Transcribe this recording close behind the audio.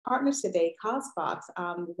partners today, CosBox.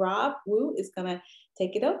 Rob Wu is going to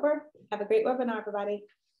take it over. Have a great webinar, everybody.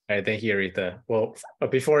 All right, thank you, Aretha. Well,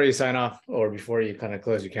 before you sign off or before you kind of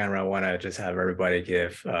close your camera, I want to just have everybody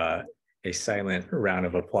give a silent round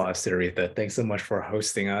of applause to Aretha. Thanks so much for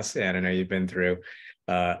hosting us. And I know you've been through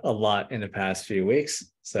a lot in the past few weeks.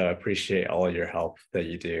 So I appreciate all of your help that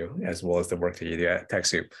you do, as well as the work that you do at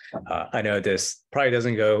TechSoup. I know this probably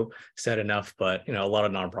doesn't go said enough, but a lot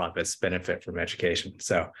of nonprofits benefit from education.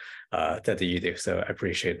 So that you do. So I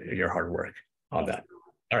appreciate your hard work on that.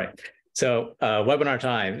 All right. So webinar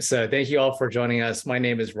time. So thank you all for joining us. My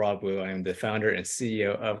name is Rob Wu. I am the founder and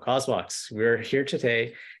CEO of CosBox. We're here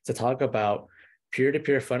today to talk about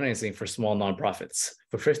peer-to-peer fundraising for small nonprofits.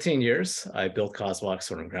 For 15 years, I built CosBox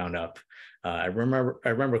from the ground up. I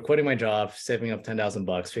remember quitting my job, saving up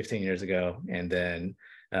 $10,000 15 years ago, and then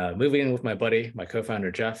moving in with my buddy, my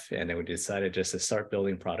co-founder Jeff, and then we decided just to start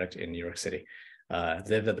building product in New York City.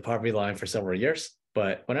 Lived at the poverty line for several years.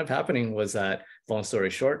 But what ended up happening was that, long story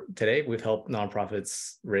short, today we've helped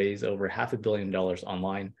nonprofits raise over $500 million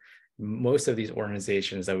online. Most of these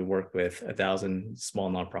organizations that we work with, 1,000 small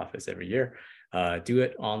nonprofits every year, do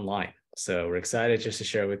it online. So we're excited just to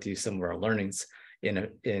share with you some of our learnings in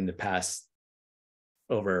the past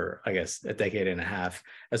over, I guess, a decade and a half,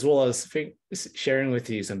 as well as sharing with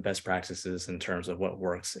you some best practices in terms of what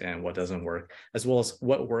works and what doesn't work, as well as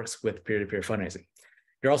what works with peer-to-peer fundraising.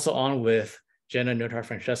 You're also on with Jenna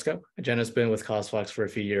Notar-Francesco. Jenna's been with CosBox for a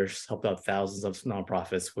few years, helped out thousands of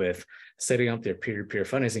nonprofits with setting up their peer-to-peer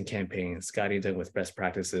fundraising campaigns, guiding them with best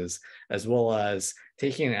practices, as well as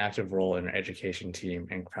taking an active role in our education team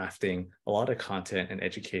and crafting a lot of content and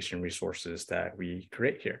education resources that we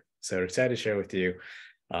create here. So we're excited to share with you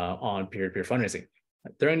on peer-to-peer fundraising.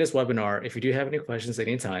 During this webinar, if you do have any questions at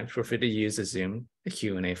any time, feel free to use the Zoom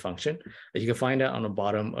Q&A function. You can find out on the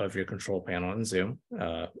bottom of your control panel in Zoom.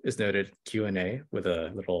 Is noted Q&A with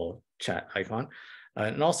a little chat icon.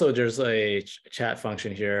 And also there's a chat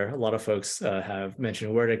function here. A lot of folks have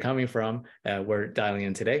mentioned where they're coming from. We're dialing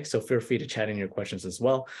in today, so feel free to chat in your questions as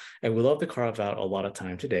well. And we'd love to carve out a lot of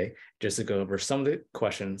time today just to go over some of the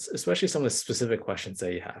questions, especially some of the specific questions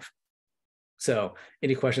that you have. So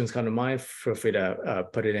any questions come to mind, feel free to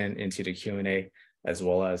put it into the Q&A as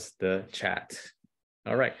well as the chat.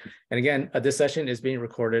 All right. And again, this session is being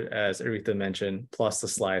recorded, as Aretha mentioned, plus the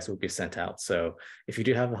slides will be sent out. So if you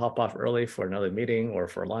do have to hop off early for another meeting or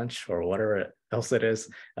for lunch or whatever else it is,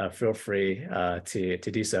 feel free to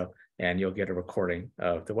do so, and you'll get a recording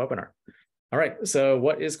of the webinar. All right, so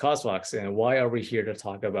what is CosBox and why are we here to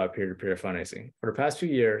talk about peer-to-peer fundraising? For the past few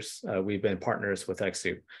years, we've been partners with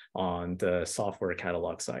TechSoup on the software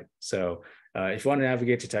catalog side. So if you want to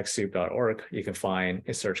navigate to TechSoup.org, you can find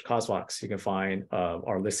and search CosBox. You can find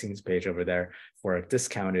our listings page over there for a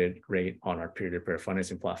discounted rate on our peer-to-peer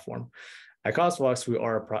fundraising platform. At CosBox, we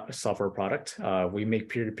are a software product. We make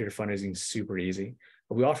peer-to-peer fundraising super easy.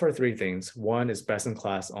 We offer three things. One is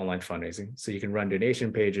best-in-class online fundraising. So you can run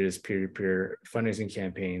donation pages, peer-to-peer fundraising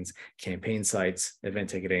campaigns, campaign sites, event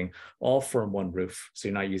ticketing, all from one roof. So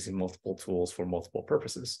you're not using multiple tools for multiple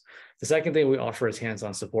purposes. The second thing we offer is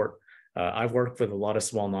hands-on support. I've worked with a lot of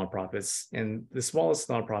small nonprofits, and the smallest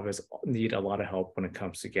nonprofits need a lot of help when it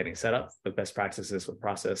comes to getting set up with best practices with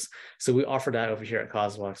process. So we offer that over here at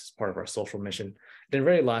CosBox as part of our social mission. Then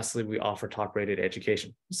very lastly, we offer top-rated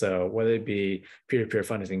education. So whether it be peer-to-peer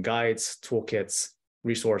fundraising guides, toolkits,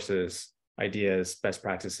 resources, ideas, best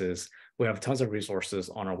practices, we have tons of resources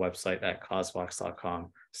on our website at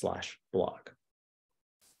cosbox.com/blog.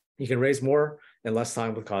 You can raise more in less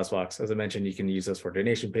time with CosBox. As I mentioned, you can use us for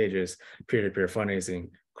donation pages, peer-to-peer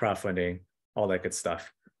fundraising, crowdfunding, all that good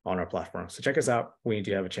stuff on our platform. So check us out when you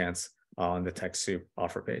do have a chance on the TechSoup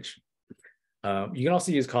offer page. You can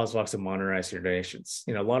also use CosBox to monitorize your donations.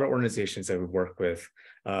 A lot of organizations that we work with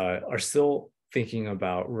are still thinking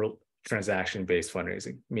about transaction-based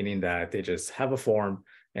fundraising, meaning that they just have a form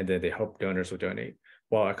and then they hope donors will donate.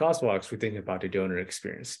 Well, at CosBox, we think about the donor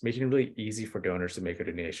experience, making it really easy for donors to make a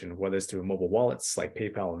donation, whether it's through mobile wallets like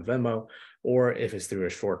PayPal and Venmo, or if it's through a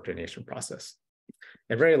short donation process.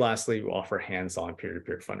 And very lastly, we offer hands-on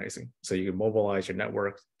peer-to-peer fundraising. So you can mobilize your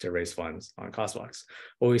network to raise funds on CosBox.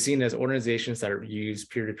 What we've seen is organizations that use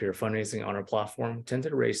peer-to-peer fundraising on our platform tend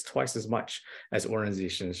to raise twice as much as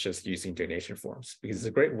organizations just using donation forms, because it's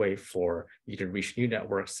a great way for you to reach new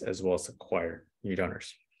networks as well as acquire new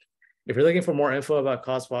donors. If you're looking for more info about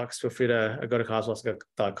CosBox, feel free to go to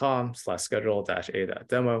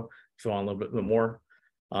cosbox.com/schedule-a.demo if you want a little bit more.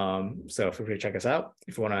 So feel free to check us out.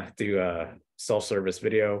 If you want to do a self-service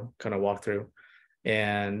video kind of walkthrough,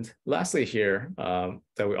 And lastly here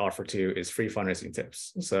that we offer too is free fundraising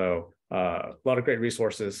tips. So a lot of great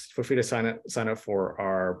resources. Feel free to sign up for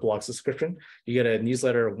our blog subscription. You get a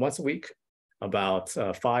newsletter once a week about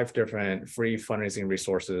 5 different free fundraising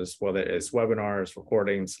resources, whether it's webinars,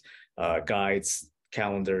 recordings, guides,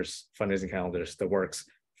 calendars, fundraising calendars, the works.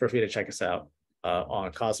 Feel free to check us out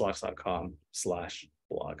on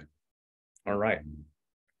causevox.com/blog. All right.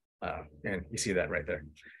 And you see that right there.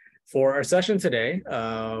 For our session today,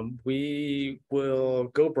 we will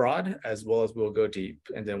go broad as well as we'll go deep,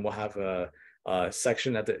 and then we'll have a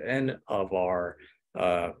section at the end of our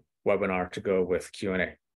webinar to go with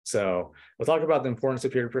Q&A. So we'll talk about the importance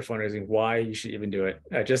of peer-to-peer fundraising, why you should even do it.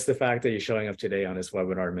 Just the fact that you're showing up today on this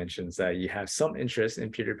webinar mentions that you have some interest in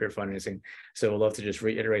peer-to-peer fundraising. So we'd love to just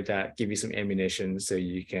reiterate that, give you some ammunition so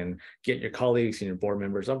you can get your colleagues and your board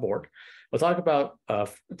members on board. We'll talk about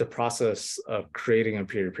the process of creating a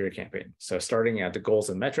peer-to-peer campaign. So starting at the goals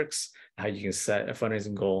and metrics, how you can set a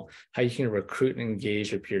fundraising goal, how you can recruit and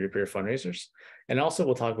engage your peer-to-peer fundraisers. And also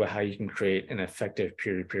we'll talk about how you can create an effective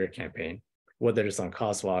peer-to-peer campaign, whether it's on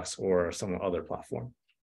CauseVox or some other platform.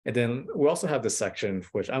 And then we also have this section,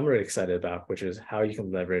 which I'm really excited about, which is how you can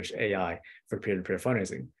leverage AI for peer-to-peer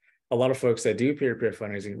fundraising. A lot of folks that do peer-to-peer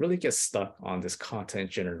fundraising really get stuck on this content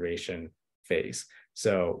generation phase.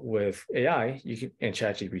 So with AI and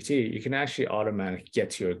ChatGPT, you can actually automatically get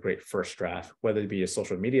to a great first draft, whether it be a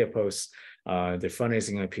social media post, the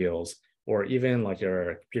fundraising appeals, or even like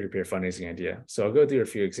your peer-to-peer fundraising idea. So I'll go through a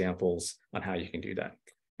few examples on how you can do that.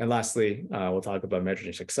 And lastly, we'll talk about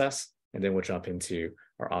measuring success, and then we'll jump into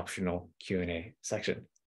our optional Q&A section.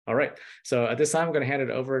 All right, so at this time, I'm going to hand it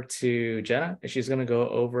over to Jenna, and she's going to go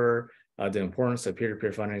over the importance of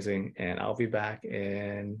peer-to-peer fundraising, and I'll be back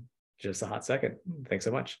in just a hot second. Thanks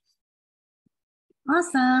so much.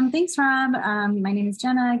 Awesome. Thanks, Rob. My name is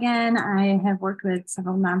Jenna again. I have worked with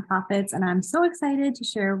several nonprofits, and I'm so excited to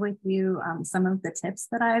share with you some of the tips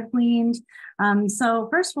that I've gleaned. So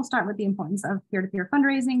first, we'll start with the importance of peer-to-peer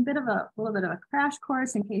fundraising, a little bit of a crash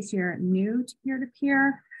course in case you're new to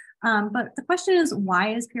peer-to-peer. But the question is,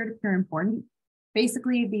 why is peer-to-peer important?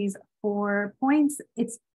 Basically, these 4 points.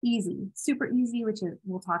 It's easy, super easy, which is,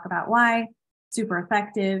 we'll talk about why, super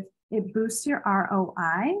effective. It boosts your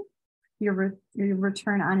ROI, your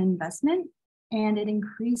return on investment, and it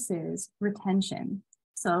increases retention.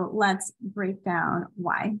 So let's break down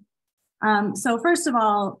why. So first of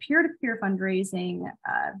all, peer-to-peer fundraising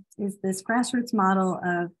is this grassroots model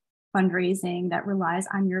of fundraising that relies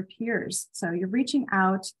on your peers. So you're reaching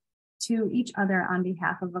out to each other on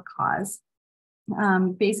behalf of a cause.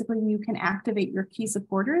 Basically, you can activate your key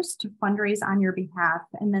supporters to fundraise on your behalf,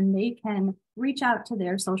 and then they can reach out to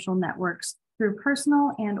their social networks through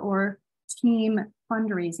personal and/or team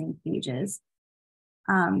fundraising pages.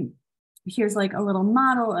 Here's like a little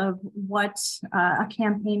model of what a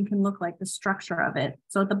campaign can look like, the structure of it.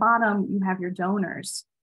 So at the bottom, you have your donors,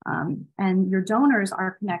 and your donors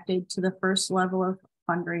are connected to the first level of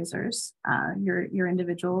fundraisers, your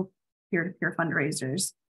individual peer-to-peer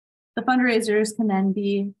fundraisers. The fundraisers can then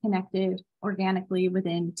be connected organically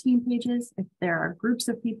within team pages if there are groups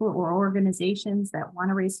of people or organizations that want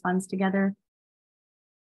to raise funds together.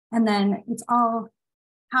 And then it's all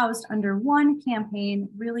housed under one campaign,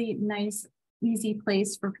 really nice, easy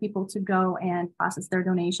place for people to go and process their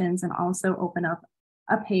donations and also open up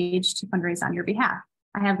a page to fundraise on your behalf.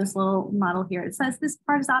 I have this little model here. It says this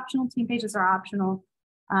part is optional, team pages are optional.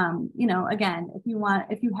 Again,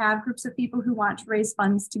 if you have groups of people who want to raise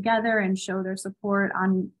funds together and show their support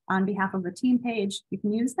on behalf of a team page, you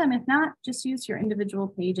can use them. If not, just use your individual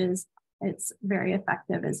pages. It's very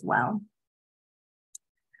effective as well.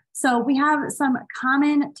 So we have some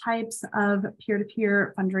common types of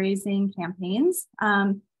peer-to-peer fundraising campaigns.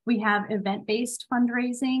 We have event-based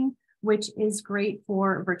fundraising, which is great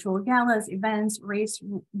for virtual galas, events, race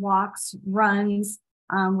walks, runs.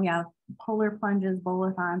 We have polar plunges,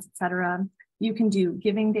 bowl-a-thons, etc. You can do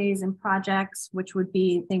giving days and projects, which would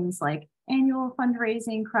be things like annual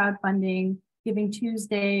fundraising, crowdfunding, Giving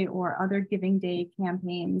Tuesday, or other Giving Day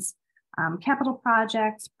campaigns, capital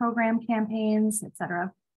projects, program campaigns,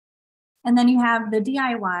 etc. And then you have the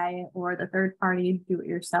DIY or the third-party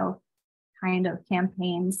do-it-yourself kind of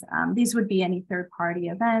campaigns. These would be any third-party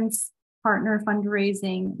events, partner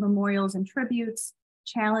fundraising, memorials and tributes,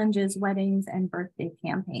 challenges, weddings, and birthday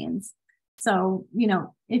campaigns. So,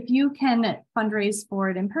 if you can fundraise for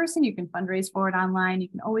it in person, you can fundraise for it online. You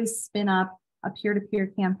can always spin up a peer-to-peer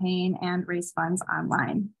campaign and raise funds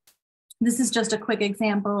online. This is just a quick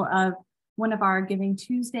example of one of our Giving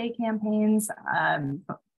Tuesday campaigns on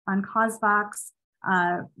CauseVox.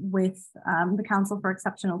 with the Council for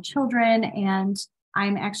Exceptional Children. And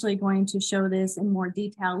I'm actually going to show this in more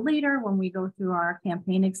detail later when we go through our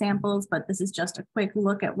campaign examples, but this is just a quick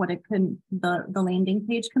look at what it can, the landing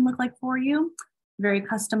page can look like for you. Very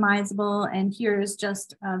customizable. And here's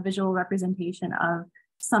just a visual representation of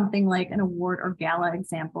something like an award or gala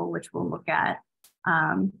example, which we'll look at.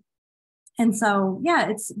 And so, yeah,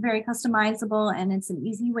 it's very customizable, and it's an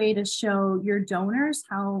easy way to show your donors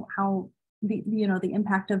how the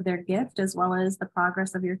impact of their gift, as well as the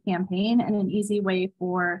progress of your campaign, and an easy way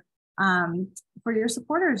for your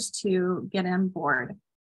supporters to get on board.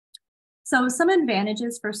 So some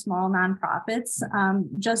advantages for small nonprofits,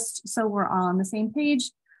 just so we're all on the same page,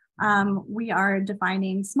 we are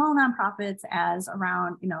defining small nonprofits as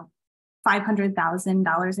around,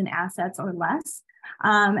 $500,000 in assets or less.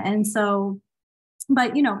 And so,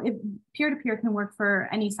 but, peer-to-peer can work for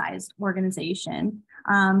any sized organization.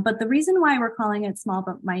 But the reason why we're calling it small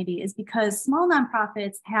but mighty is because small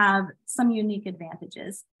nonprofits have some unique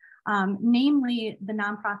advantages, namely the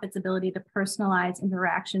nonprofit's ability to personalize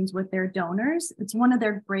interactions with their donors. It's one of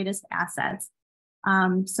their greatest assets.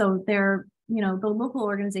 So the local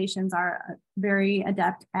organizations are very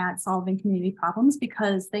adept at solving community problems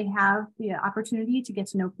because they have the opportunity to get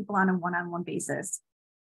to know people on a one-on-one basis.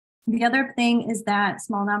 The other thing is that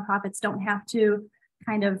small nonprofits don't have to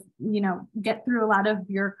kind of, get through a lot of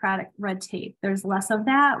bureaucratic red tape. There's less of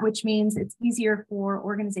that, which means it's easier for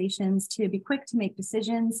organizations to be quick to make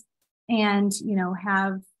decisions and,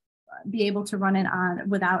 be able to run it on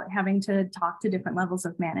without having to talk to different levels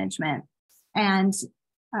of management. And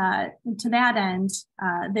to that end,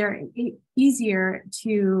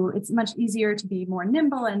 it's much easier to be more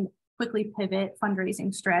nimble and quickly pivot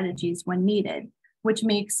fundraising strategies when needed, which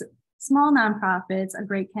makes small nonprofits a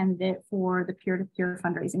great candidate for the peer-to-peer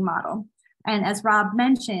fundraising model. And as Rob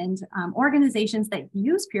mentioned, organizations that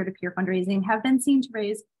use peer-to-peer fundraising have been seen to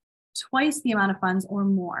raise twice the amount of funds or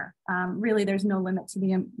more. Really, there's no limit to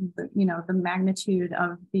the magnitude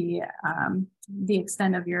of the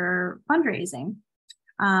extent of your fundraising.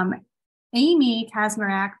 Amy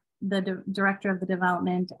Kazmarek, the director of the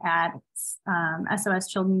development at SOS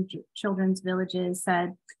Children's Villages,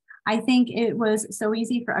 said, "I think it was so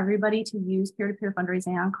easy for everybody to use peer-to-peer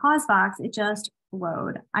fundraising on CauseVox. It just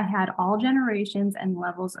flowed. I had all generations and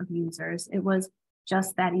levels of users. It was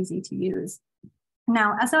just that easy to use."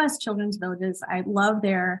 Now, SOS Children's Villages, I love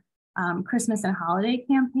their Christmas and holiday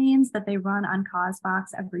campaigns that they run on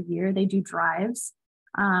CauseVox every year. They do drives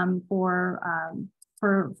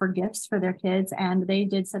for gifts for their kids, and they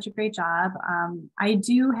did such a great job. I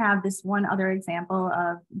do have this one other example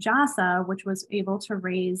of JASA, which was able to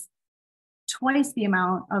raise twice the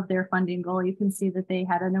amount of their funding goal. You can see that they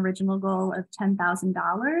had an original goal of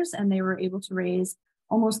 $10,000, and they were able to raise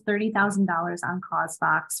almost $30,000 on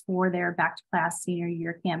CauseVox for their Back to Class Senior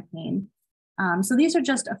Year campaign. So these are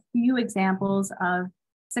just a few examples of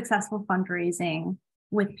successful fundraising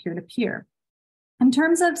with peer-to-peer. In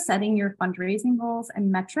terms of setting your fundraising goals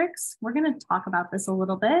and metrics, we're going to talk about this a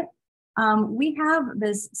little bit. We have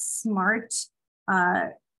this SMART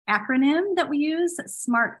acronym that we use,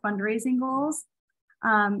 SMART fundraising goals.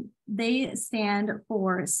 They stand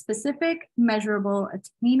for specific, measurable,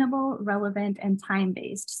 attainable, relevant, and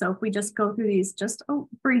time-based. So if we just go through these just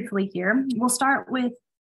briefly here, we'll start with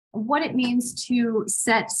what it means to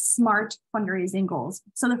set SMART fundraising goals.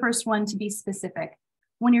 So the first one, to be specific.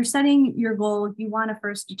 When you're setting your goal, you want to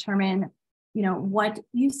first determine, what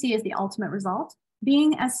you see as the ultimate result.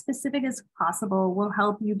 Being as specific as possible will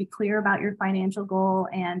help you be clear about your financial goal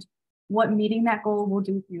and what meeting that goal will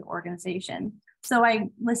do for your organization. So I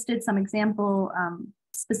listed some example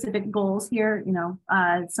specific goals here,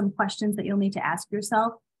 some questions that you'll need to ask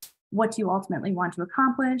yourself. What do you ultimately want to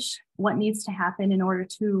accomplish? What needs to happen in order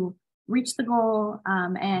to reach the goal?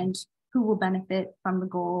 And who will benefit from the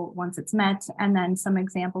goal once it's met? And then some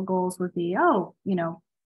example goals would be, and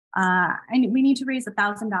we need to raise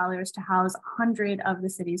 $1,000 to house 100 of the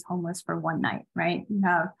city's homeless for one night, right?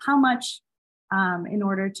 How much in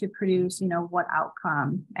order to produce, what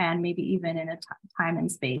outcome, and maybe even in a time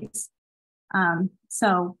and space.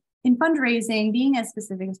 So in fundraising, being as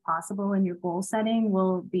specific as possible in your goal setting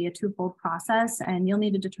will be a twofold process, and you'll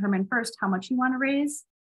need to determine first how much you want to raise,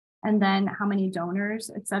 and then how many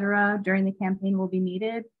donors, et cetera, during the campaign will be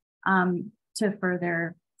needed to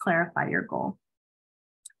further clarify your goal.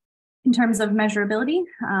 In terms of measurability,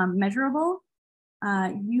 measurable,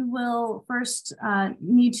 you will first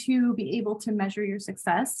need to be able to measure your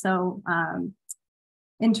success. So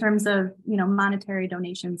in terms of monetary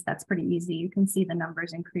donations, that's pretty easy. You can see the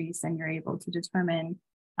numbers increase and you're able to determine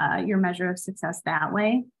your measure of success that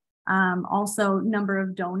way. Also, number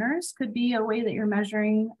of donors could be a way that you're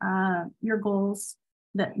measuring your goals,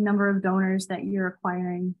 the number of donors that you're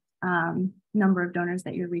acquiring, number of donors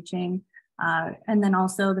that you're reaching, and then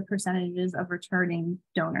also the percentages of returning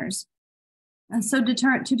donors. And so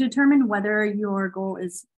to determine whether your goal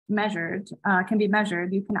is measured, can be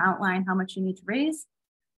measured, you can outline how much you need to raise,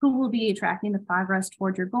 who will be tracking the progress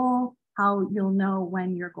toward your goal, how you'll know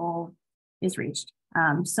when your goal is reached.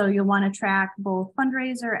 So you'll want to track both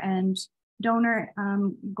fundraiser and donor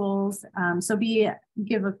goals. So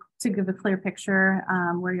give a clear picture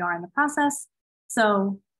where you are in the process.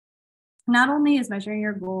 So not only is measuring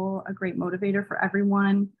your goal a great motivator for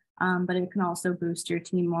everyone, but it can also boost your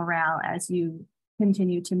team morale as you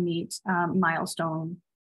continue to meet milestone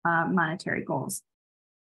monetary goals.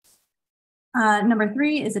 Number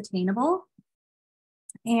 3 is attainable.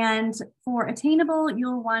 And for attainable,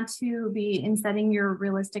 you'll want to be in setting your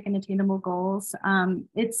realistic and attainable goals.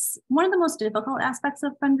 It's one of the most difficult aspects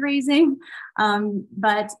of fundraising,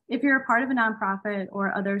 but if you're a part of a nonprofit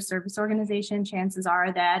or other service organization, chances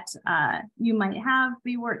are that you might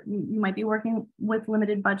be working with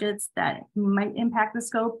limited budgets that might impact the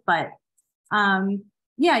scope. But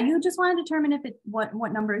yeah, you just want to determine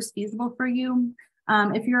what number is feasible for you.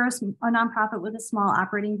 If you're a nonprofit with a small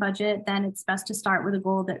operating budget, then it's best to start with a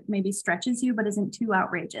goal that maybe stretches you, but isn't too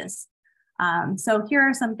outrageous. So here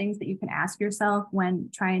are some things that you can ask yourself when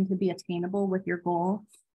trying to be attainable with your goal.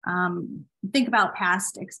 Think about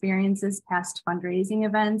past experiences, past fundraising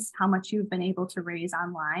events, how much you've been able to raise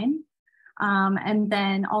online. And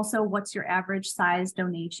then also, what's your average size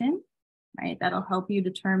donation? Right, that'll help you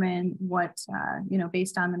determine what,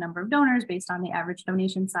 based on the number of donors, based on the average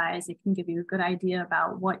donation size, it can give you a good idea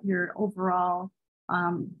about what your overall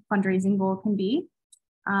fundraising goal can be,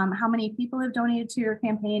 how many people have donated to your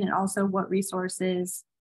campaign, and also what resources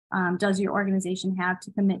does your organization have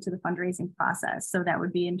to commit to the fundraising process. So that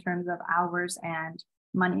would be in terms of hours and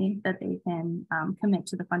money that they can commit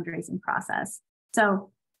to the fundraising process.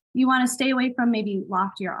 So you want to stay away from maybe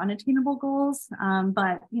lofty or unattainable goals,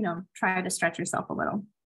 but try to stretch yourself a little.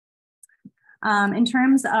 In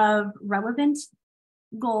terms of relevant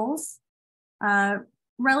goals,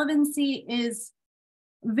 relevancy is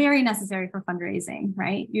very necessary for fundraising,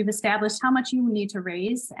 right? You've established how much you need to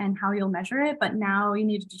raise and how you'll measure it, but now you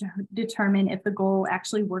need to determine if the goal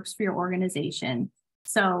actually works for your organization.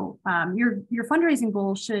 So your fundraising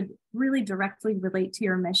goal should really directly relate to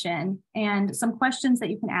your mission. And some questions that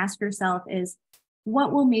you can ask yourself is,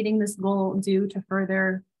 what will meeting this goal do to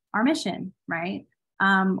further our mission, right?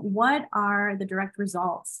 What are the direct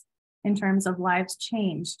results in terms of lives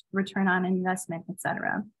changed, return on investment, et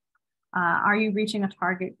cetera? Are you reaching a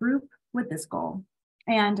target group with this goal?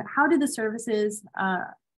 And how do the services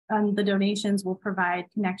and the donations will provide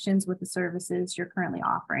connections with the services you're currently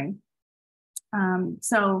offering?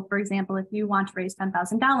 So for example, if you want to raise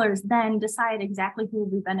 $10,000, then decide exactly who will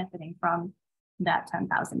be benefiting from that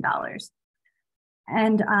 $10,000.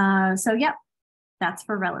 And so, yep, that's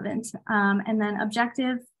for relevant. And then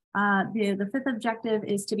objective, the 5th objective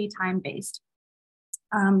is to be time-based.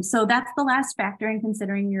 So that's the last factor in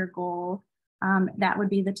considering your goal. That would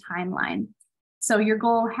be the timeline. So your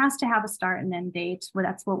goal has to have a start and end date. Well,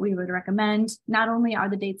 that's what we would recommend. Not only are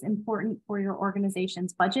the dates important for your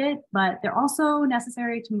organization's budget, but they're also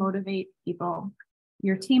necessary to motivate people,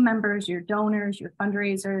 your team members, your donors, your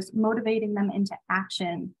fundraisers. Motivating them into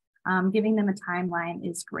action, giving them a timeline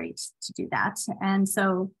is great to do that. And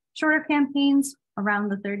so shorter campaigns around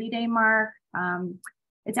the 30-day mark,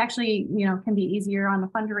 it's actually, can be easier on the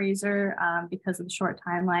fundraiser because of the short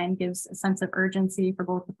timeline, gives a sense of urgency for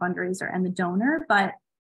both the fundraiser and the donor. But,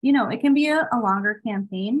 it can be a longer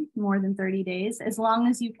campaign, more than 30 days, as long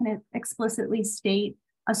as you can explicitly state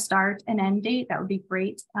a start and end date. That would be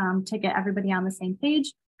great to get everybody on the same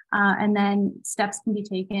page. And then steps can be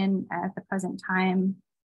taken at the present time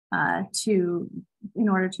in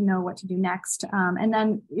order to know what to do next. And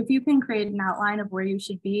then if you can create an outline of where you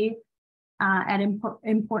should be at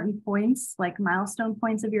important points, like milestone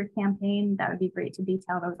points of your campaign, that would be great to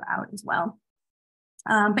detail those out as well.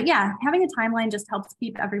 But yeah, having a timeline just helps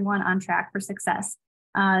keep everyone on track for success.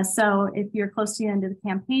 So if you're close to the end of the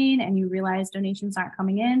campaign and you realize donations aren't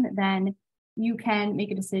coming in, then you can make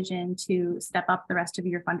a decision to step up the rest of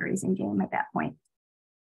your fundraising game at that point.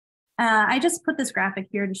 I just put this graphic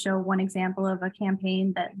here to show one example of a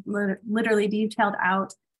campaign that literally detailed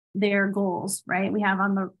out their goals, right? We have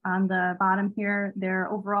on the bottom here,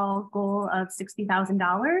 their overall goal of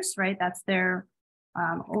 $60,000, right? That's their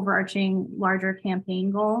overarching larger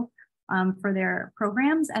campaign goal for their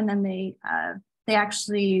programs. And then they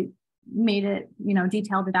actually made it,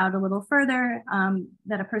 detailed it out a little further,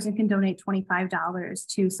 that a person can donate $25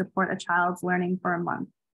 to support a child's learning for a month.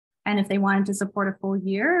 And if they wanted to support a full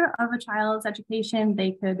year of a child's education,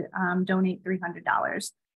 they could donate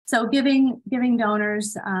 $300. So giving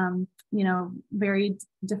donors, very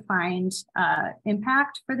defined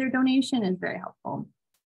impact for their donation is very helpful.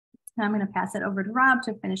 And I'm going to pass it over to Rob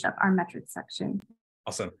to finish up our metrics section.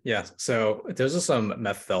 Awesome. Yeah. So those are some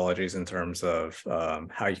methodologies in terms of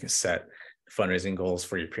how you can set fundraising goals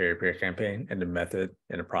for your peer-to-peer campaign and the method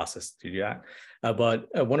and the process to do that. But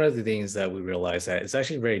one of the things that we realized that it's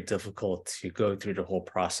actually very difficult to go through the whole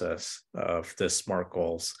process of the SMART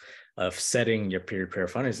goals of setting your peer-to-peer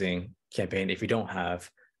fundraising campaign if you don't have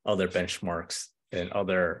other benchmarks and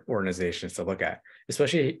other organizations to look at,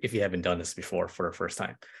 especially if you haven't done this before for the first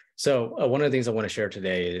time. So one of the things I want to share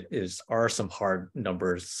today are some hard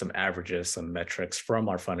numbers, some averages, some metrics from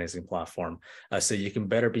our fundraising platform, so you can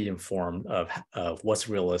better be informed of what's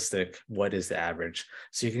realistic, what is the average,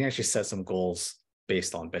 so you can actually set some goals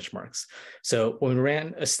based on benchmarks. So when we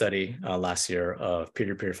ran a study last year of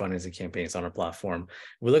peer-to-peer fundraising campaigns on our platform,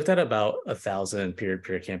 we looked at about 1,000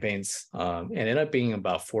 peer-to-peer campaigns and ended up being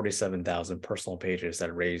about 47,000 personal pages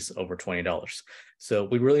that raised over $20. So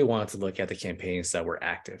we really wanted to look at the campaigns that were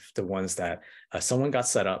active, the ones that someone got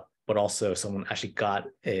set up, but also someone actually got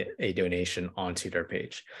a donation onto their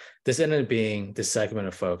page. This segment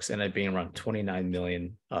of folks ended up being around 29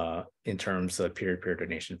 million in terms of peer-to-peer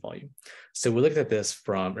donation volume. So we looked at this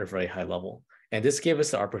from a very high level. And this gave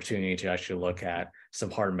us the opportunity to actually look at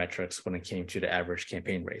some hard metrics when it came to the average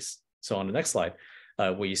campaign raise. So on the next slide,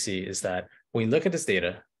 what you see is that when you look at this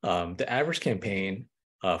data, the average campaign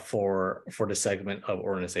for the segment of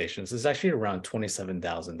organizations is actually around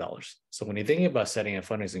 $27,000. So when you're thinking about setting a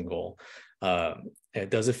fundraising goal,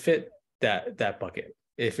 does it fit that bucket?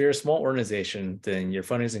 If you're a small organization, then your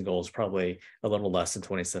fundraising goal is probably a little less than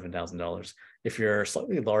 $27,000. If you're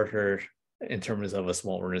slightly larger in terms of a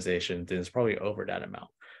small organization, then it's probably over that amount.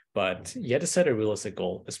 But you have to set a realistic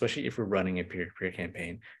goal, especially if you're running a peer-to-peer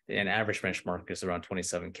campaign. An average benchmark is around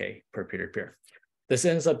 $27K per peer-to-peer. This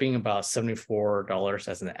ends up being about $74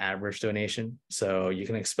 as an average donation. So you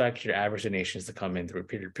can expect your average donations to come in through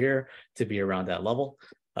peer-to-peer to be around that level.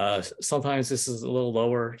 Sometimes this is a little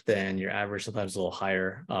lower than your average, sometimes a little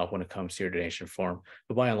higher when it comes to your donation form.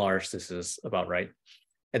 But by and large, this is about right.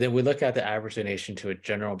 And then we look at the average donation to a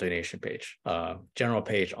general donation page, general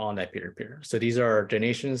page on that peer-to-peer. So these are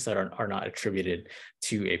donations that are not attributed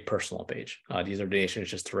to a personal page. These are donations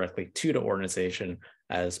just directly to the organization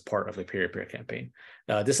as part of the peer-to-peer campaign.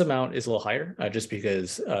 This amount is a little higher just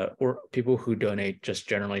because people who donate just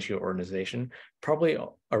generally to your organization probably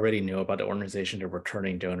already know about the organization, they're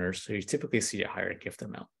returning donors, so you typically see a higher gift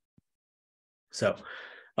amount. So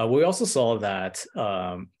we also saw that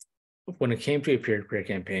when it came to a peer-to-peer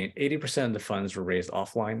campaign, 80% of the funds were raised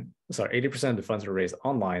offline. Sorry, 80% of the funds were raised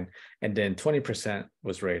online, and then 20%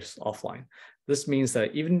 was raised offline. This means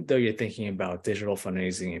that even though you're thinking about digital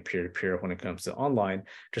fundraising and peer-to-peer when it comes to online,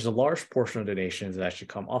 there's a large portion of donations that actually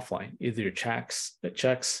come offline, either your checks,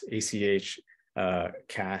 ACH,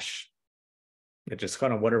 cash, just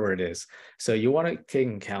kind of whatever it is. So you want to take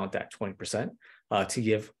into account that 20% to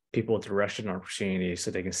give people direction and opportunity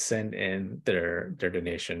so they can send in their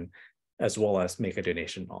donation as well as make a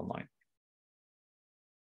donation online.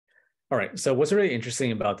 All right, so what's really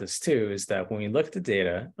interesting about this too is that when we look at the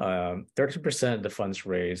data, 30% of the funds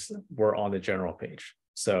raised were on the general page.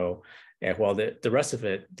 So while the rest of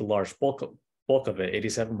it, the large bulk of it,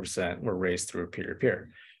 87% were raised through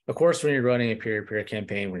peer-to-peer. Of course, when you're running a peer-to-peer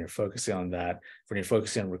campaign, when you're focusing on that, when you're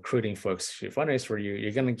focusing on recruiting folks to fundraise for you,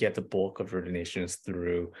 you're going to get the bulk of your donations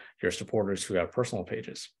through your supporters who have personal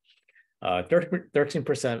pages.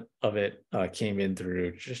 13% of it came in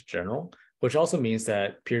through just general, which also means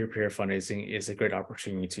that peer-to-peer fundraising is a great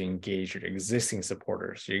opportunity to engage your existing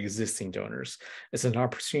supporters, your existing donors. It's an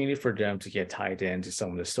opportunity for them to get tied into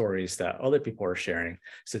some of the stories that other people are sharing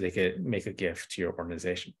so they could make a gift to your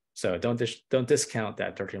organization. So don't discount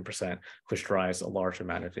that 13%, which drives a large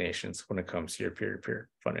amount of donations when it comes to your peer-to-peer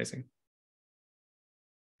fundraising.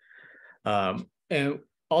 And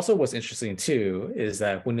also what's interesting too is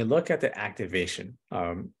that when you look at the activation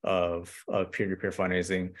of peer-to-peer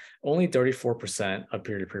fundraising, only 34% of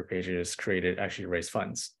peer-to-peer pages created actually raise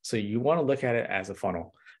funds. So you want to look at it as a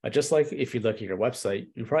funnel. Just like if you look at your website,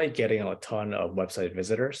 you're probably getting a ton of website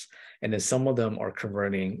visitors, and then some of them are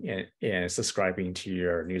converting and subscribing to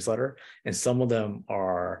your newsletter, and some of them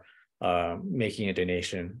are making a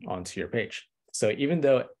donation onto your page. So even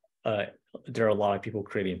though there are a lot of people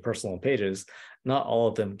creating personal pages, not all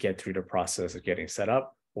of them get through the process of getting set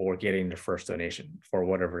up or getting their first donation for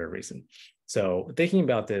whatever reason. So thinking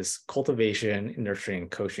about this, cultivation, nurturing,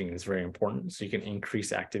 and coaching is very important so you can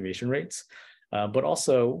increase activation rates. But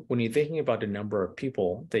also, when you're thinking about the number of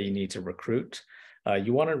people that you need to recruit,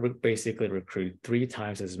 you want to basically recruit 3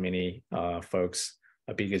 times as many folks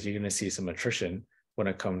because you're going to see some attrition when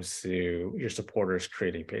it comes to your supporters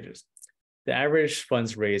creating pages. The average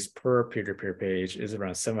funds raised per peer-to-peer page is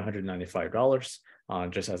around $795,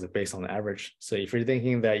 just as a base on average. So if you're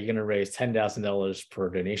thinking that you're going to raise $10,000 per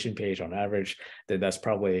donation page on average, then that's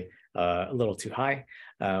probably a little too high.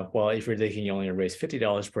 Well, if you're thinking you only raise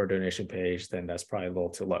 $50 per donation page, then that's probably a little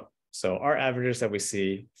too low. So our averages that we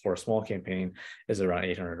see for a small campaign is around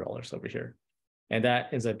 $800 over here. And that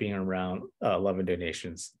ends up being around 11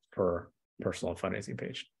 donations per personal fundraising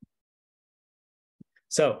page.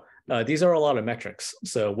 So these are a lot of metrics.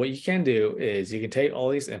 So what you can do is you can take all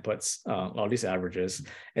these inputs, all these averages,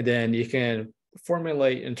 and then you can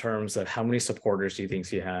formulate in terms of how many supporters you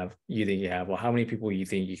think you have, or how many people you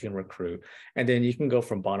think you can recruit. And then you can go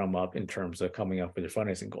from bottom up in terms of coming up with your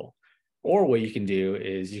fundraising goal. Or what you can do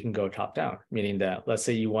is you can go top down, meaning that let's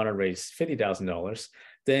say you want to raise $50,000,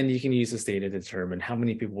 then you can use this data to determine how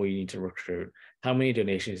many people you need to recruit, how many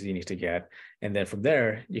donations you need to get. And then from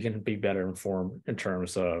there, you can be better informed in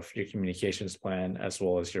terms of your communications plan, as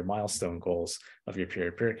well as your milestone goals of your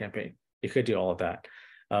peer-to-peer campaign. You could do all of that.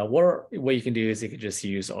 What you can do is you can just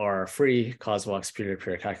use our free CosMox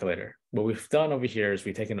peer-to-peer calculator. What we've done over here is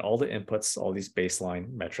we've taken all the inputs, all these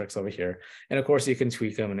baseline metrics over here. And of course, you can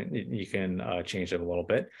tweak them and you can change it a little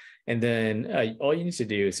bit. And then all you need to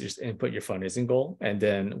do is just input your fundraising goal. And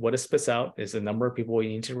then what it spits out is the number of people you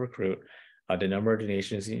need to recruit, the number of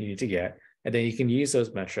donations you need to get. And then you can use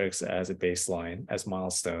those metrics as a baseline, as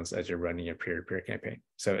milestones as you're running your peer-to-peer campaign.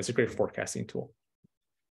 So it's a great forecasting tool.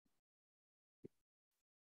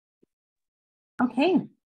 Okay,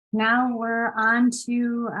 now we're on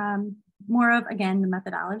to more of, again, the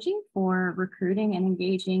methodology for recruiting and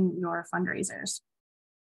engaging your fundraisers.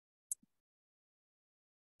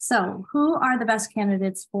 So who are the best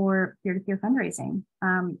candidates for peer-to-peer fundraising?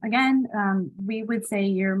 We would say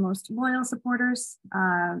your most loyal supporters,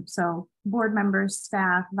 so board members,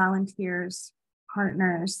 staff, volunteers,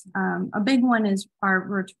 partners. A big one is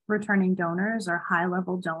our returning donors or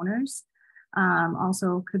high-level donors.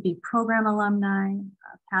 Also could be program alumni,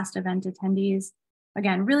 past event attendees.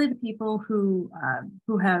 Again, really the people who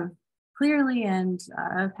have clearly and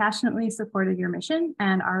passionately supported your mission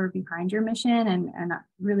and are behind your mission and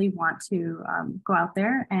really want to go out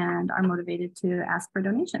there and are motivated to ask for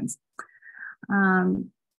donations.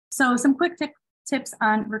 So some quick tips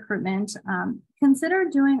on recruitment. Consider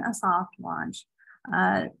doing a soft launch.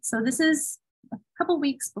 So this is a couple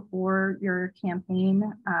weeks before your campaign,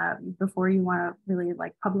 before you want to really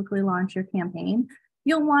publicly launch your campaign.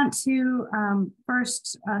 You'll want to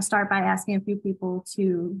first start by asking a few people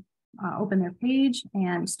to open their page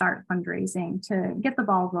and start fundraising to get the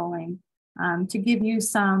ball rolling, to give you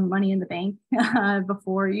some money in the bank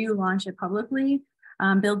before you launch it publicly,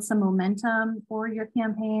 build some momentum for your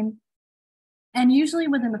campaign. And usually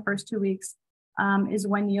within the first 2 weeks is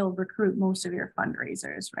when you'll recruit most of your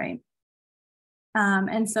fundraisers, right?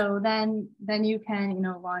 And so then you can,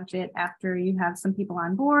 launch it after you have some people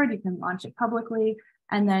on board. You can launch it publicly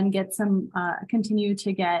and then get some, continue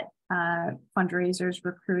to get fundraisers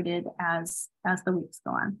recruited as the weeks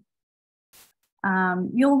go on.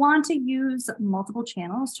 You'll want to use multiple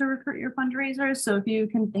channels to recruit your fundraisers. So if you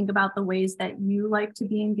can think about the ways that you like to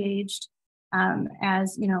be engaged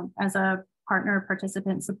as a partner,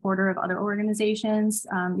 participant, supporter of other organizations,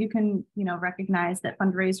 you can, recognize that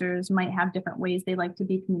fundraisers might have different ways they like to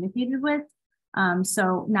be communicated with.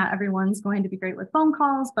 So not everyone's going to be great with phone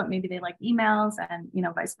calls, but maybe they like emails and,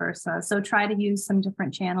 vice versa. So try to use some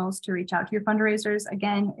different channels to reach out to your fundraisers.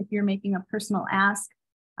 Again, if you're making a personal ask,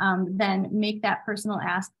 then make that personal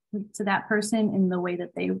ask to that person in the way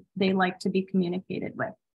that they like to be communicated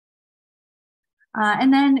with.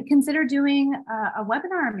 And then consider doing a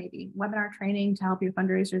webinar, maybe webinar training to help your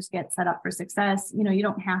fundraisers get set up for success. You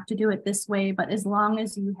don't have to do it this way, but as long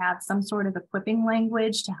as you have some sort of equipping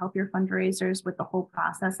language to help your fundraisers with the whole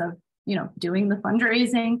process of, doing the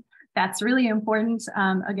fundraising, that's really important.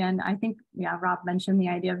 Again, I think, Rob mentioned the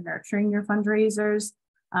idea of nurturing your fundraisers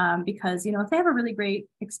because, if they have a really great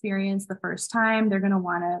experience the first time, they're going to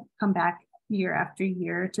want to come back year after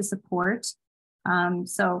year to support.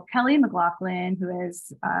 So Kelly McLaughlin, who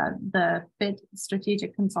is the FIT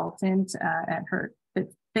strategic consultant at her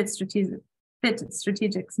FIT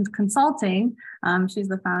Strategic Consulting, she's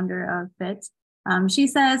the founder of FIT. She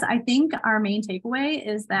says, I think our main takeaway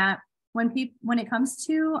is that when it comes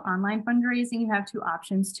to online fundraising, you have two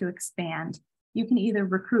options to expand. You can either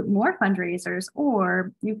recruit more fundraisers,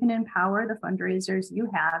 or you can empower the fundraisers you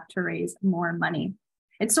have to raise more money.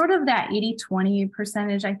 It's sort of that 80-20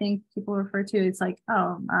 percentage, I think people refer to. It's like,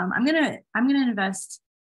 oh, I'm gonna invest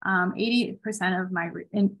 80% of my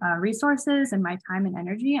resources and my time and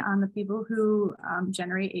energy on the people who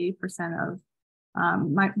generate 80%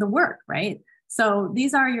 of the work, right? So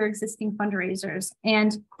these are your existing fundraisers.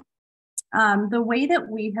 And the way that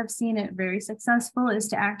we have seen it very successful is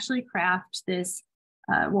to actually craft this,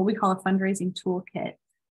 what we call a fundraising toolkit.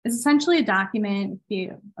 It's essentially a document. It can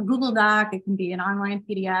be a Google Doc, it can be an online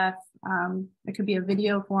PDF, it could be a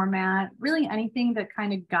video format, really anything that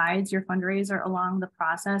kind of guides your fundraiser along the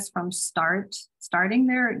process from starting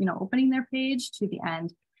their, opening their page to the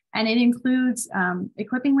end. And it includes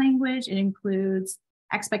equipping language, it includes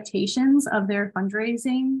expectations of their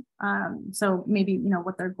fundraising. So maybe,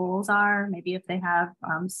 what their goals are, maybe if they have,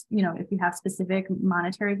 if you have specific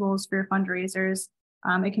monetary goals for your fundraisers.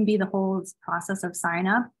 It can be the whole process of sign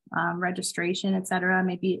up, registration, et cetera,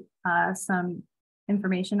 maybe some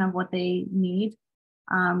information of what they need.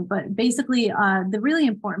 But basically, the really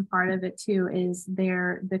important part of it too is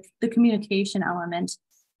the communication element.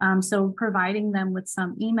 So providing them with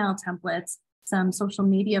some email templates, some social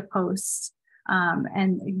media posts,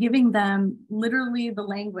 and giving them literally the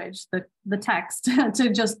language, the text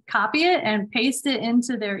to just copy it and paste it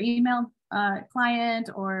into their email client,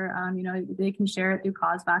 or they can share it through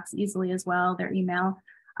CauseVox easily as well, their email,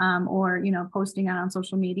 or posting it on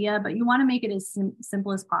social media. But you want to make it as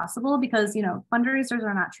simple as possible, because fundraisers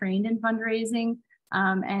are not trained in fundraising,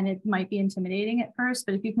 and it might be intimidating at first.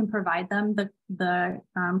 But if you can provide them the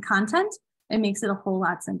content, it makes it a whole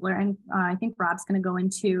lot simpler. And I think Rob's going to go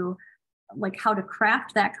into like how to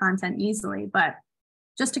craft that content easily. But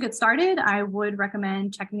just to get started, I would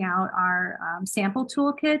recommend checking out our sample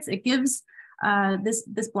toolkits. It gives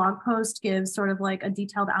this blog post gives sort of like a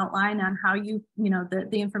detailed outline on how the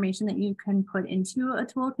information that you can put into a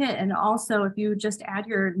toolkit. And also, if you just add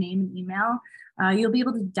your name and email, you'll be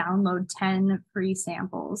able to download 10 free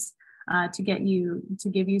samples to give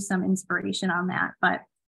you some inspiration on that. But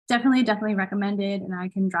definitely recommended, and I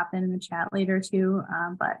can drop that in the chat later too.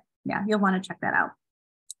 But yeah, you'll want to check that out.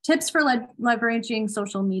 Tips for leveraging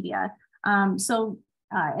social media. So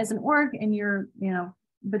as an org, and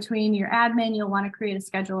between your admin, you'll want to create a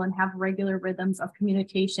schedule and have regular rhythms of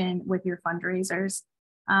communication with your fundraisers,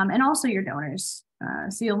 and also your donors.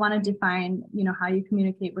 So you'll want to define, how you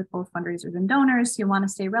communicate with both fundraisers and donors. You'll want to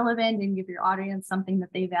stay relevant and give your audience something that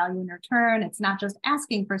they value in return. It's not just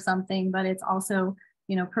asking for something, but it's also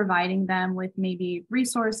providing them with maybe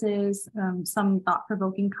resources, some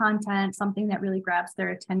thought-provoking content, something that really grabs their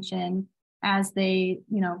attention as they,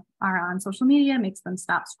 are on social media, makes them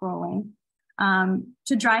stop scrolling.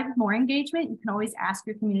 To drive more engagement, you can always ask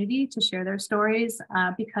your community to share their stories,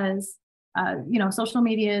 because, social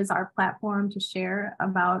media is our platform to share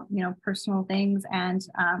about, personal things. And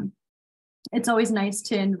it's always nice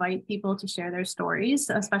to invite people to share their stories,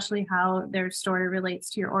 especially how their story relates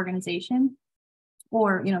to your organization,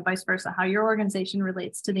 or vice versa, how your organization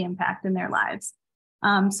relates to the impact in their lives.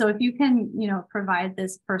 So if you can provide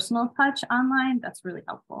this personal touch online, that's really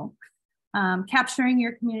helpful. Capturing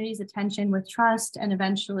your community's attention with trust, and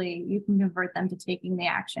eventually you can convert them to taking the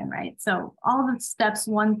action, right? So all the steps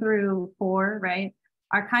 1 through 4, right,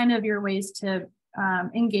 are kind of your ways to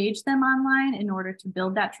engage them online in order to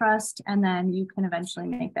build that trust, and then you can eventually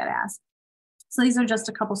make that ask. So these are just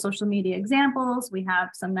a couple social media examples. We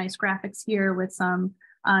have some nice graphics here with some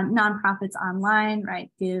nonprofits online, right?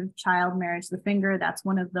 Give Child Marriage the Finger. That's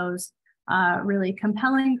one of those really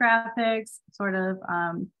compelling graphics, sort of,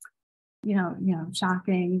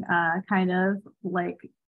 shocking, kind of like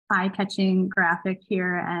eye-catching graphic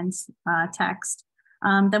here, and text.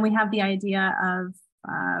 Then we have the idea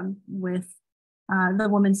of with the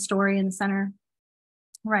woman's story in the center,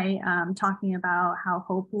 right? Talking about how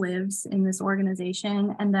hope lives in this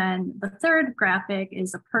organization. And then the third graphic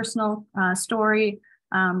is a personal story,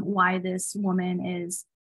 why this woman is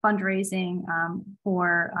fundraising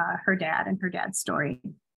for her dad, and her dad's story.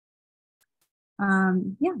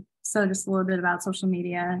 So just a little bit about social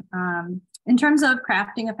media. In terms of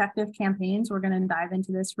crafting effective campaigns, we're going to dive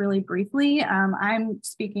into this really briefly. I'm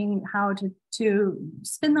speaking how to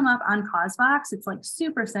spin them up on CauseVox. It's like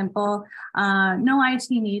super simple, no IT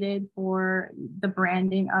needed for the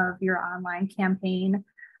branding of your online campaign.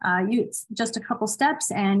 It's just a couple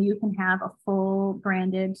steps, and you can have a full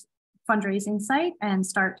branded fundraising site and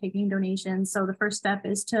start taking donations. So the first step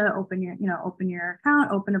is to open your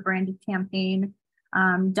account, open a branded campaign.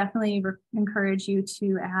 Definitely encourage you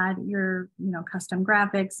to add your, custom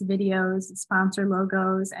graphics, videos, sponsor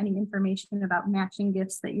logos, any information about matching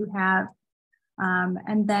gifts that you have.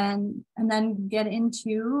 And then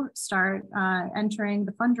start entering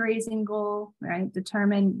the fundraising goal, right?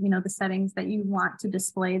 Determine, the settings that you want to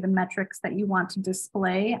display, the metrics that you want to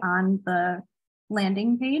display on the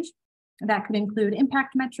landing page. That could include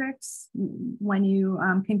impact metrics. When you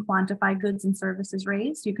can quantify goods and services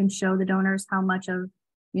raised, you can show the donors how much of,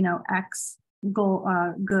 X goal,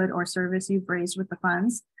 good or service you've raised with the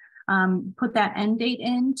funds. Put that end date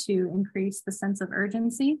in to increase the sense of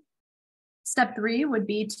urgency. Step 3 would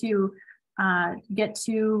be to get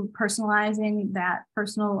to personalizing that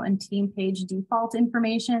personal and team page default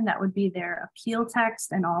information. That would be their appeal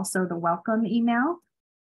text and also the welcome email.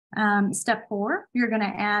 Step 4, you're going to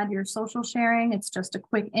add your social sharing. It's just a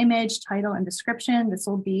quick image, title, and description. This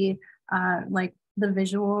will be like the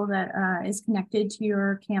visual that is connected to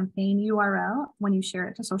your campaign URL when you share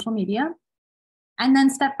it to social media. And then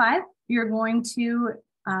step 5, you're going to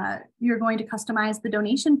customize the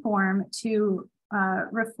donation form to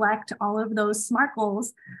reflect all of those SMART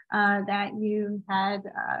goals that you had.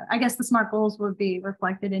 I guess the SMART goals would be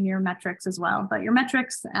reflected in your metrics as well, but your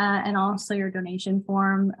metrics and also your donation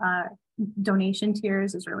form, donation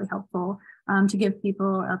tiers is really helpful to give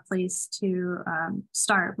people a place to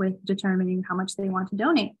start with determining how much they want to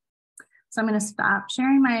donate. So I'm going to stop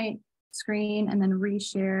sharing my screen and then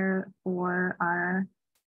reshare for our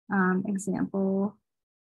example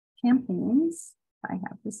campaigns. I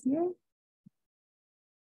have this here.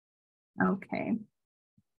 Okay.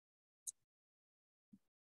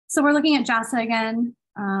 So we're looking at JASA again.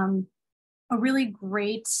 A really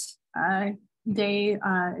great day.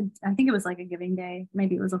 I think it was like a giving day.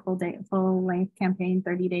 Maybe it was a full length campaign,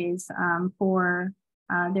 30 days for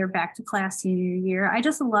their back to class senior year. I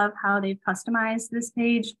just love how they've customized this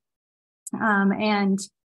page. And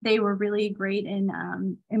they were really great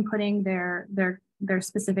in inputting their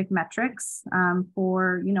specific metrics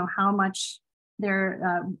for, how much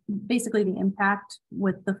their basically the impact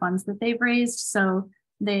with the funds that they've raised. So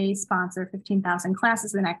they sponsor 15,000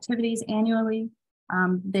 classes and activities annually.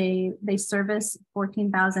 They service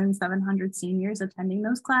 14,700 seniors attending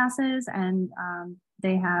those classes, and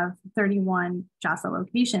they have 31 JASA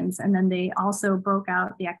locations. And then they also broke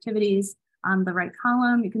out the activities on the right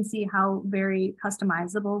column. You can see how very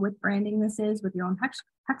customizable with branding this is with your own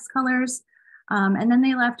hex colors. And then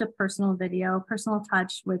they left a personal video, personal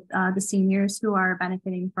touch with the seniors who are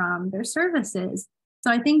benefiting from their services. So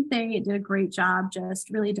I think they did a great job just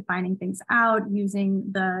really defining things out,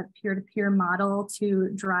 using the peer-to-peer model to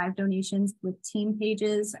drive donations with team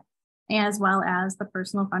pages, as well as the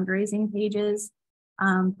personal fundraising pages.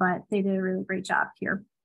 But they did a really great job here.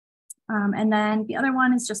 And then the other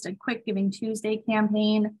one is just a quick Giving Tuesday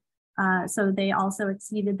campaign. So they also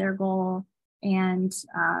exceeded their goal. And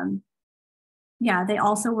yeah, they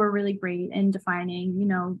also were really great in defining,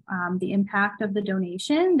 the impact of the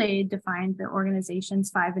donation. They defined the organization's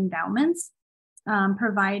 5 endowments,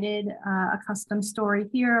 provided a custom story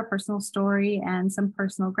here, a personal story, and some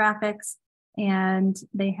personal graphics. And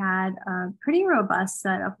they had a pretty robust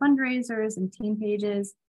set of fundraisers and team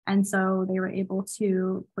pages. And so they were able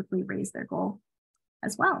to quickly raise their goal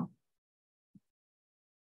as well.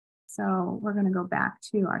 So we're going to go back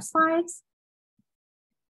to our slides.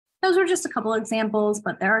 Those were just a couple examples,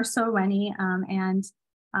 but there are so many.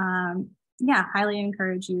 Yeah, highly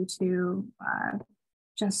encourage you to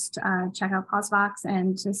just check out CauseVox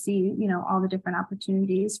and to see, all the different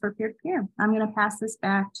opportunities for peer-to-peer. I'm going to pass this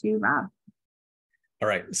back to Rob. All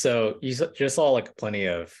right. So you just saw like plenty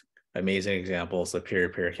of amazing examples of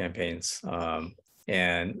peer-to-peer campaigns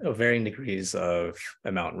and of varying degrees of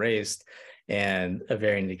amount raised and of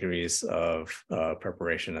varying degrees of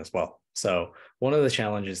preparation as well. So one of the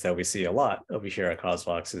challenges that we see a lot over here at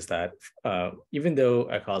CauseVox is that even though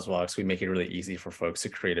at CauseVox, we make it really easy for folks to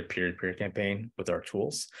create a peer-to-peer campaign with our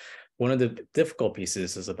tools, one of the difficult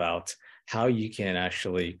pieces is about how you can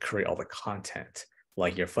actually create all the content,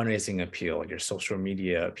 like your fundraising appeal, your social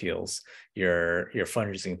media appeals, your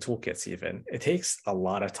fundraising toolkits even. It takes a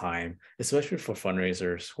lot of time, especially for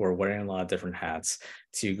fundraisers who are wearing a lot of different hats,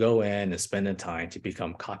 to go in and spend the time to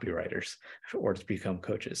become copywriters or to become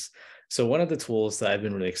coaches. So one of the tools that I've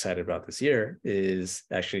been really excited about this year is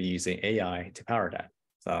actually using AI to power that.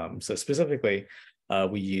 So specifically,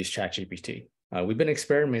 we use ChatGPT. We've been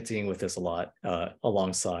experimenting with this a lot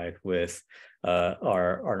alongside with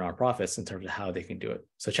our nonprofits in terms of how they can do it.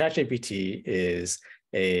 So ChatGPT is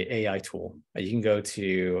an AI tool. You can go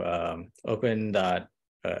to open.chat,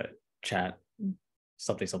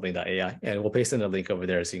 something.ai, and we'll paste in a link over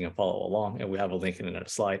there so you can follow along. And we have a link in another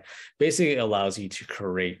slide. Basically, it allows you to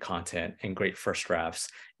create content and great first drafts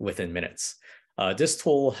within minutes. This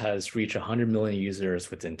tool has reached 100 million users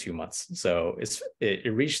within 2 months. So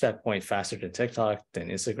it reached that point faster than TikTok, than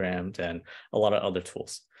Instagram, than a lot of other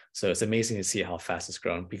tools. So it's amazing to see how fast it's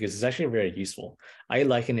grown because it's actually very useful. I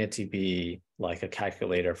liken it to be like a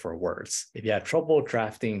calculator for words. If you have trouble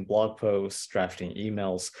drafting blog posts, drafting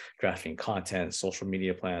emails, drafting content, social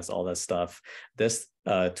media plans, all that stuff, this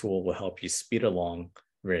tool will help you speed along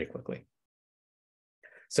very quickly.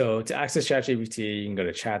 So to access ChatGPT, you can go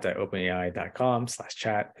to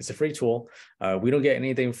chat.openai.com/chat. It's a free tool. We don't get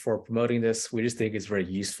anything for promoting this. We just think it's very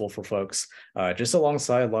useful for folks, just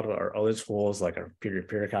alongside a lot of our other tools like our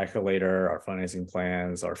peer-to-peer calculator, our fundraising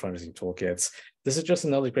plans, our fundraising toolkits. This is just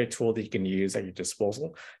another great tool that you can use at your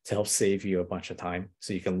disposal to help save you a bunch of time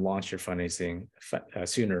so you can launch your fundraising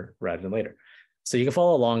sooner rather than later. So you can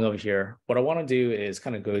follow along over here. What I want to do is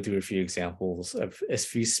kind of go through a few examples of a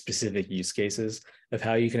few specific use cases of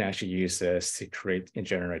how you can actually use this to create and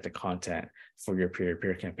generate the content for your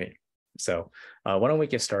peer-to-peer campaign. So why don't we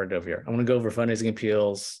get started over here? I'm going to go over fundraising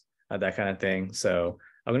appeals, that kind of thing. So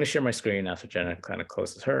I'm going to share my screen after Jenna kind of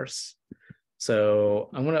closes hers. So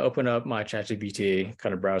I'm going to open up my ChatGPT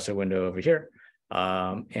kind of browser window over here,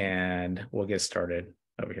 and we'll get started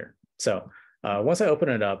over here. So once I open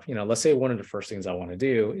it up, let's say one of the first things I want to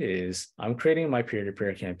do is I'm creating my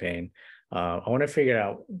peer-to-peer campaign. I want to figure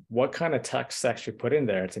out what kind of text to actually put in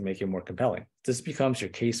there to make it more compelling. This becomes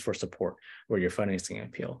your case for support or your fundraising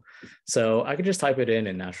appeal. So I can just type it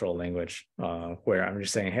in natural language where I'm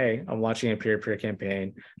just saying, hey, I'm launching a peer-to-peer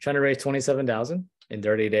campaign, trying to raise $27,000 in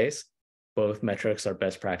 30 days. Both metrics are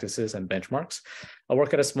best practices and benchmarks. I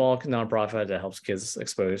work at a small nonprofit that helps kids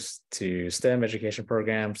exposed to STEM education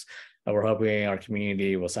programs. We're hoping our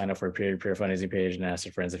community will sign up for a peer-to-peer fundraising page and ask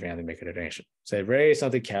their friends and family to make a donation. So very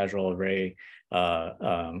something casual, very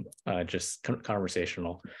just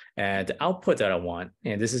conversational. And the output that I want,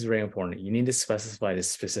 and this is very important, you need to specify the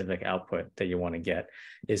specific output that you want to get,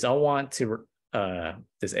 is I want to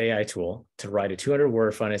this AI tool to write a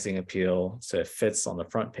 200-word fundraising appeal so it fits on the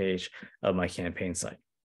front page of my campaign site.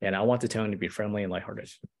 And I want the tone to be friendly and lighthearted.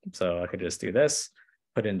 So I could just do this,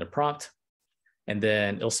 put in the prompt, and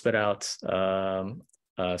then it'll spit out a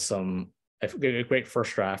great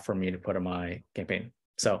first draft for me to put in my campaign.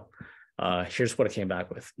 So here's what it came back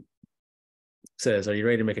with. It says, are you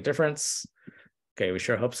ready to make a difference? Okay, we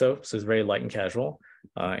sure hope so. So it's very light and casual.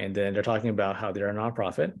 And then they're talking about how they're a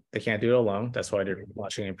nonprofit. They can't do it alone. That's why they're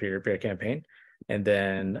launching a peer-to-peer campaign. And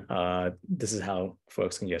then this is how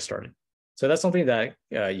folks can get started. So that's something that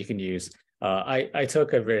you can use. I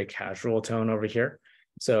took a very casual tone over here.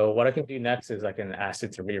 So what I can do next is I can ask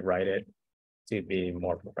it to rewrite it to be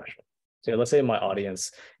more professional. So let's say my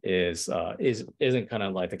audience isn't kind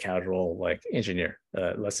of like the casual like engineer.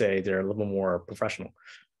 Let's say they're a little more professional.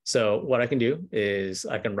 So what I can do is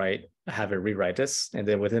I can have it rewrite this, and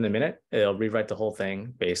then within a minute, it'll rewrite the whole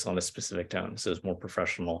thing based on a specific tone. So it's more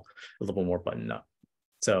professional, a little more buttoned up.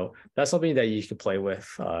 So that's something that you can play with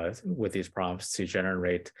these prompts to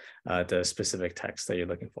generate the specific text that you're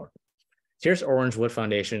looking for. Here's Orangewood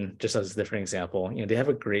Foundation, just as a different example. They have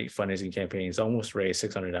a great fundraising campaign. It's almost raised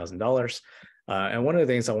 $600,000. And one of the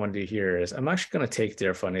things I want to do here is I'm actually going to take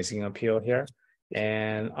their fundraising appeal here,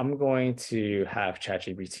 and I'm going to have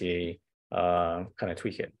ChatGPT kind of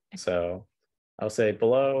tweak it. So I'll say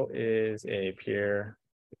below is a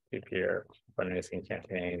peer-to-peer fundraising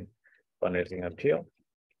campaign, fundraising appeal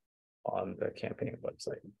on the campaign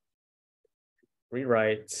website.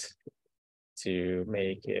 Rewrite to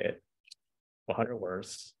make it 100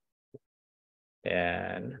 words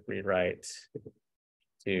and rewrite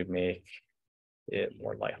to make it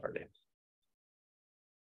more lighthearted.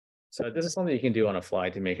 So this is something you can do on a fly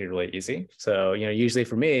to make it really easy. So, usually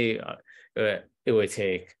for me, it would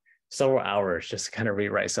take several hours just to kind of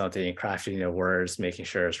rewrite something, crafting the words, making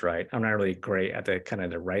sure it's right. I'm not really great at the kind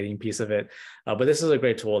of the writing piece of it, but this is a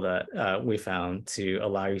great tool that we found to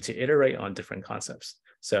allow you to iterate on different concepts.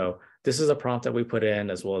 So this is a prompt that we put in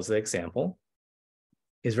as well as the example.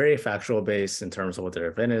 It's very factual based in terms of what the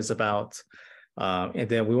event is about. And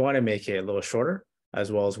then we want to make it a little shorter,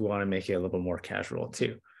 as well as we want to make it a little bit more casual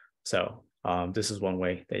too. So this is one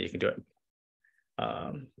way that you can do it.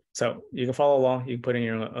 So you can follow along. You can put in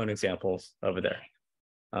your own examples over there.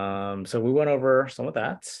 So we went over some of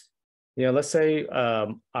that. Let's say I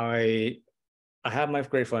have my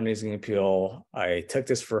great fundraising appeal. I took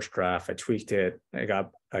this first draft. I tweaked it. I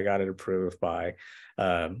got it approved by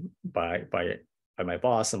by my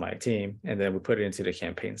boss and my team, and then we put it into the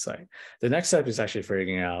campaign site. The next step is actually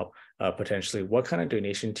figuring out potentially what kind of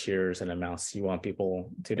donation tiers and amounts you want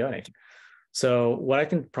people to donate. So what I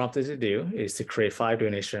can prompt it to do is to create 5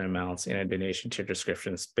 donation amounts and a donation tier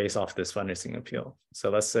descriptions based off this fundraising appeal. So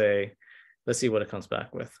let's see what it comes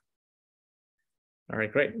back with. All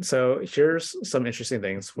right, great. So here's some interesting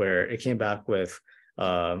things where it came back with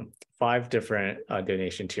 5 different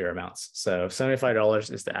donation tier amounts. So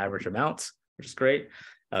 $75 is the average amount, which is great.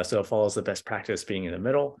 So it follows the best practice being in the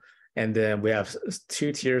middle. And then we have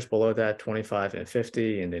 2 tiers below that, 25 and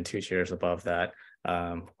 50, and then 2 tiers above that,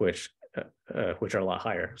 which are a lot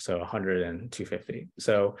higher, so 100 and 250.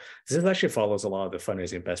 So this actually follows a lot of the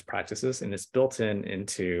fundraising best practices, and it's built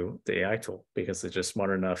into the AI tool because it's just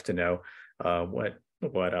smart enough to know what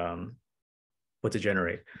to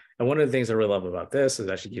generate. And one of the things I really love about this is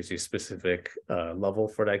it actually gives you a specific level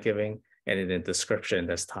for that giving, and in a description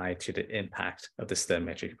that's tied to the impact of the STEM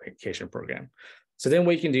education program. So then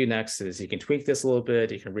what you can do next is you can tweak this a little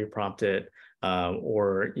bit, you can reprompt it,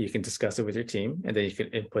 or you can discuss it with your team, and then you can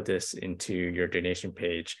input this into your donation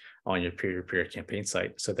page on your peer-to-peer campaign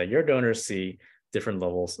site so that your donors see different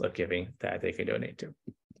levels of giving that they can donate to.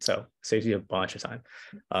 So saves you a bunch of time.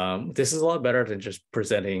 This is a lot better than just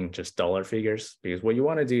presenting just dollar figures, because what you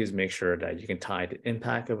want to do is make sure that you can tie the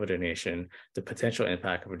impact of a donation, the potential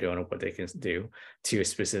impact of a donor, what they can do, to a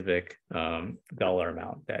specific dollar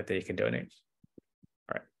amount that they can donate.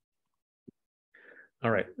 All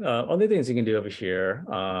right. Other things you can do over here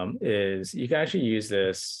is you can actually use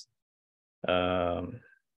this to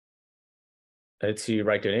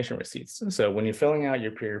write donation receipts. So when you're filling out your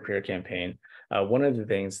peer-to-peer campaign, one of the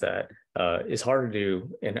things that is hard to do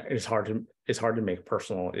and it's hard to make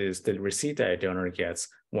personal is the receipt that a donor gets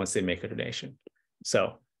once they make a donation.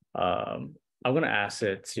 So I'm going to ask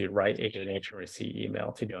it to write a donation receipt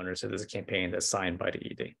email to donors if there's a campaign that's signed by the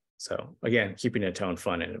ED. So again, keeping the tone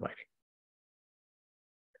fun and inviting.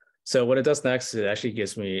 So what it does next, it actually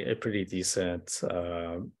gives me a pretty decent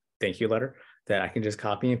thank you letter that I can just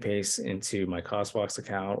copy and paste into my CosVox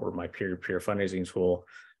account or my peer-to-peer fundraising tool,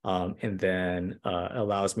 and then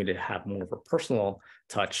allows me to have more of a personal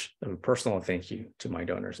touch, a personal thank you to my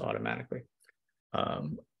donors automatically.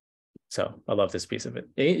 So I love this piece of it.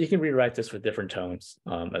 You can rewrite this with different tones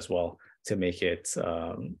as well to make it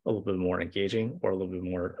a little bit more engaging or a little bit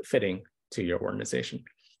more fitting to your organization.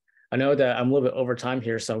 I know that I'm a little bit over time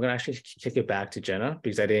here, so I'm going to actually kick it back to Jenna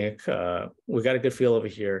because I think we got a good feel over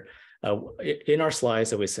here. In our slides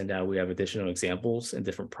that we send out, we have additional examples and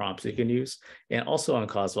different prompts you can use. And also on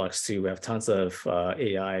CosVox too, we have tons of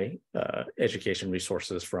AI education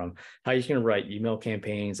resources from how you can write email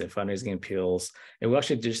campaigns and fundraising appeals. And we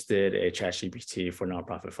actually just did a ChatGPT for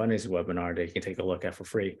nonprofit fundraising webinar that you can take a look at for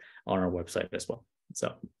free on our website as well.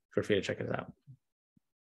 So feel free to check it out.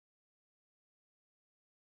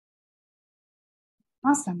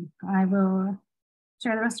 Awesome. I will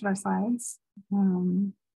share the rest of our slides.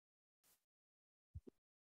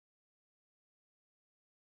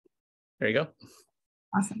 There you go.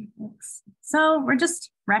 Awesome. Thanks. So we're just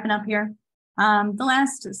wrapping up here. The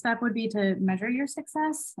last step would be to measure your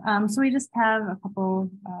success. So we just have a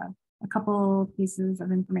couple pieces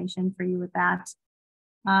of information for you with that.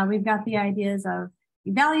 We've got the ideas of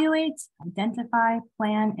evaluate, identify,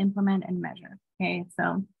 plan, implement, and measure. Okay,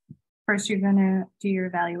 so first, you're going to do your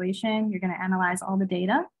evaluation. You're going to analyze all the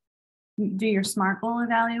data, do your SMART goal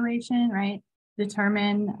evaluation, right?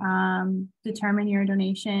 Determine your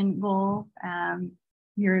donation goal,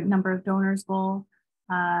 your number of donors goal,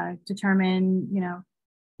 determine,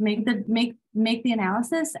 make the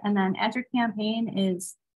analysis. And then as your campaign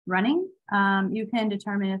is running, you can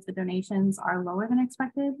determine if the donations are lower than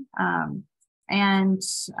expected.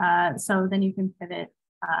 So then you can pivot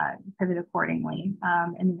accordingly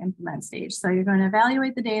in the implement stage. So you're going to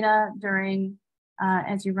evaluate the data during,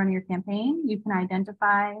 as you run your campaign. You can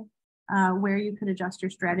identify where you could adjust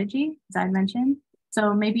your strategy, as I mentioned.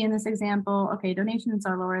 So maybe in this example, okay, donations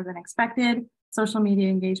are lower than expected, social media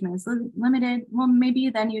engagement is limited. Well, maybe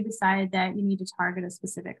then you decide that you need to target a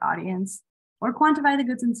specific audience or quantify the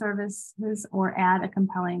goods and services or add a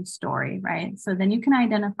compelling story, right? So then you can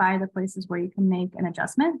identify the places where you can make an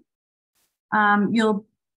adjustment. You'll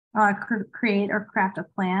create or craft a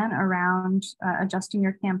plan around adjusting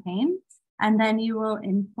your campaign, and then you will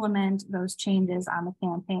implement those changes on the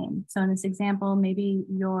campaign. So in this example, maybe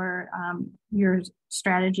your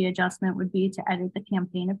strategy adjustment would be to edit the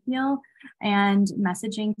campaign appeal and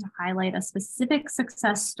messaging to highlight a specific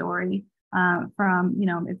success story from,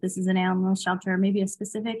 if this is an animal shelter, maybe a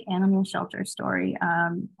specific animal shelter story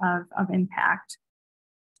of impact.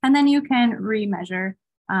 And then you can remeasure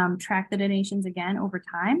track the donations again over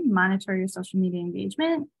time, monitor your social media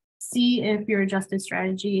engagement, see if your adjusted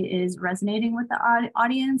strategy is resonating with the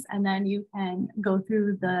audience, and then you can go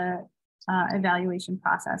through the evaluation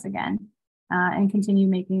process again and continue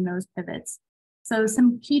making those pivots. So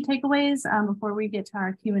some key takeaways before we get to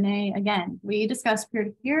our Q&A. Again, we discussed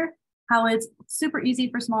peer-to-peer, how it's super easy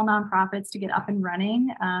for small nonprofits to get up and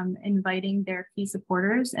running, inviting their key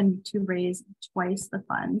supporters and to raise twice the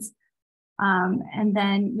funds. And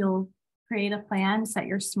then you'll create a plan, set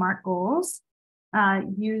your SMART goals,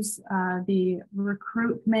 use the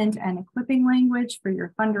recruitment and equipping language for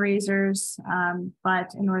your fundraisers.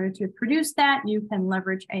 But in order to produce that, you can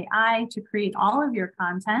leverage AI to create all of your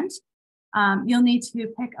content. You'll need to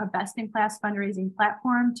pick a best-in-class fundraising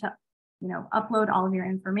platform to upload all of your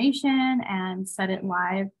information and set it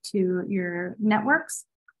live to your networks.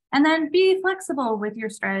 And then be flexible with your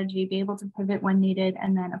strategy, be able to pivot when needed.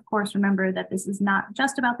 And then, of course, remember that this is not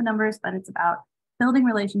just about the numbers, but it's about building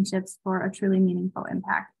relationships for a truly meaningful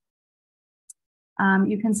impact.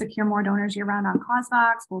 You can secure more donors year-round on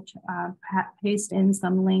CauseVox. We'll paste in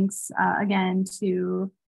some links, again,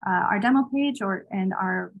 to our demo page and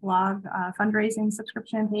our blog fundraising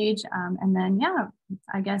subscription page. And then, yeah,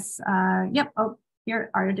 I guess, yep. Oh,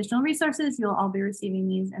 here are additional resources. You'll all be receiving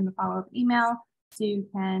these in the follow-up email. So you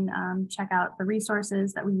can check out the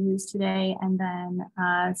resources that we use today and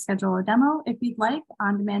then schedule a demo if you'd like,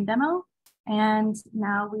 on-demand demo. And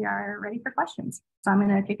now we are ready for questions. So I'm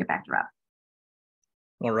going to kick it back to Rob.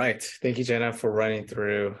 All right. Thank you, Jenna, for running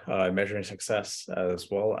through measuring success as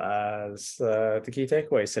well as the key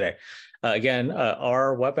takeaways today. Again,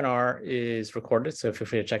 our webinar is recorded, so feel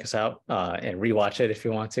free to check us out and rewatch it if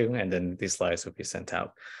you want to, and then these slides will be sent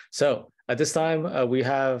out. So at this time, we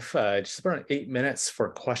have just around 8 minutes for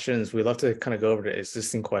questions. We'd love to kind of go over the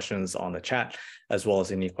existing questions on the chat, as well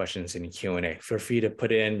as any questions in the Q&A. Feel free to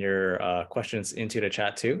put in your questions into the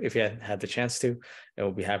chat too, if you hadn't had the chance to, and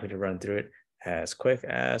we'll be happy to run through it as quick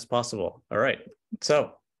as possible. All right,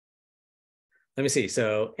 so let me see.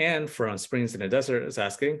 So Anne from Springs in the Desert is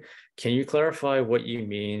asking, can you clarify what you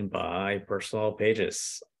mean by personal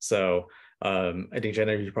pages? So I think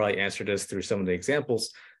Jenna, you probably answered this through some of the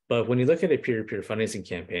examples, but when you look at a peer-to-peer fundraising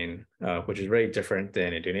campaign, which is very different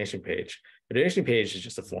than a donation page, a donation page is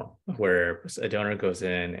just a form where a donor goes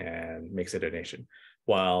in and makes a donation.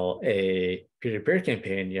 While a peer-to-peer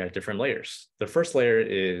campaign, you have different layers. The first layer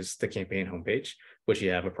is the campaign homepage, which you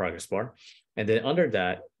have a progress bar. And then under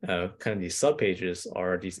that, kind of these sub-pages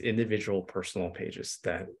are these individual personal pages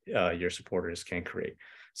that your supporters can create.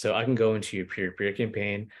 So I can go into your peer-to-peer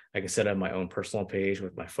campaign. I can set up my own personal page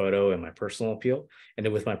with my photo and my personal appeal. And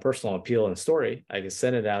then with my personal appeal and story, I can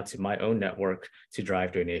send it out to my own network to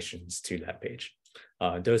drive donations to that page.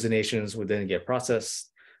 Those donations would then get processed,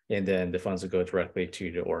 and then the funds will go directly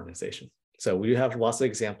to the organization. So we have lots of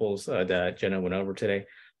examples that Jenna went over today,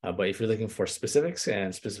 but if you're looking for specifics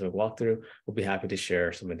and specific walkthrough, we'll be happy to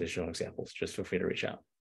share some additional examples. Just feel free to reach out.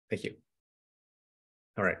 Thank you.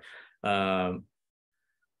 All right.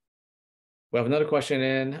 We have another question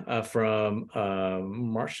in from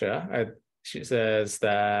Marcia. She says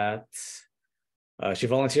that she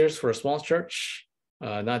volunteers for a small church,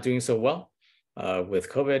 not doing so well with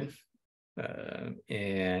COVID.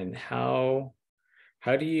 And how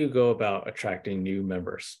do you go about attracting new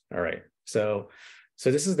members? All right, so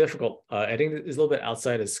this is difficult. I think it's a little bit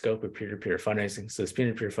outside the scope of peer-to-peer fundraising. So this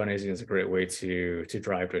peer-to-peer fundraising is a great way to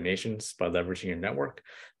drive donations by leveraging your network.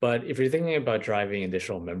 But if you're thinking about driving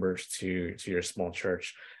additional members to your small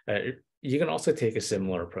church, you can also take a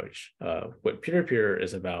similar approach. What peer-to-peer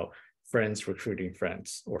is about friends recruiting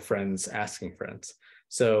friends or friends asking friends.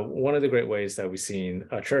 So one of the great ways that we've seen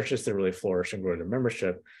churches to really flourish and grow their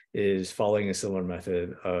membership is following a similar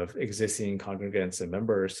method of existing congregants and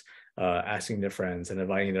members asking their friends and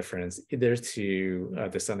inviting their friends either to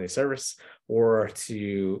the Sunday service or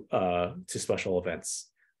to special events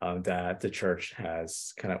that the church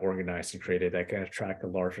has kind of organized and created that can attract a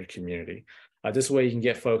larger community. This way you can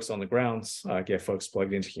get folks on the grounds, get folks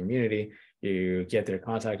plugged into community, you get their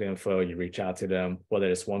contact info, you reach out to them, whether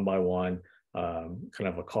it's one-by-one, kind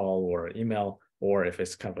of a call or an email, or if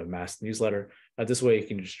it's kind of a mass newsletter. This way you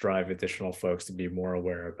can just drive additional folks to be more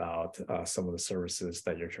aware about some of the services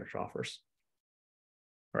that your church offers.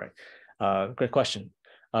 All right, great question.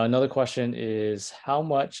 Another question is how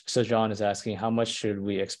much, so John is asking, how much should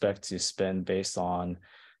we expect to spend based on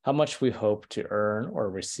how much we hope to earn or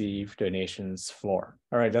receive donations for?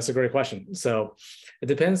 All right, that's a great question. So it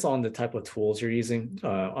depends on the type of tools you're using.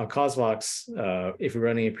 On CauseVox, if you're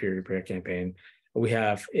running a peer-to-peer campaign, we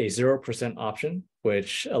have a 0% option,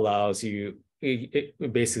 which allows you,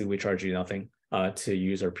 basically we charge you nothing to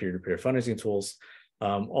use our peer-to-peer fundraising tools,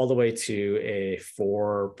 all the way to a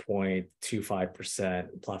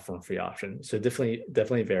 4.25% platform fee option. So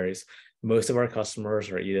definitely varies. Most of our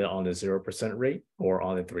customers are either on the 0% rate or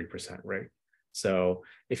on the 3% rate. So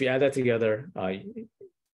if you add that together,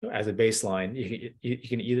 as a baseline, you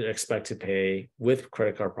can either expect to pay with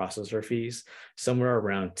credit card processor fees somewhere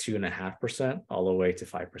around 2.5% all the way to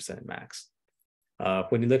 5% max.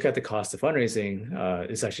 When you look at the cost of fundraising,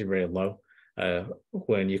 it's actually very low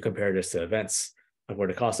when you compare this to events, where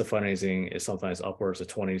the cost of fundraising is sometimes upwards of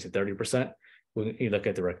 20 to 30%. When you look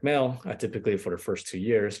at direct mail, typically for the first 2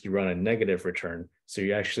 years, you run a negative return. So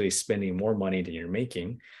you're actually spending more money than you're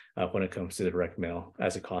making when it comes to direct mail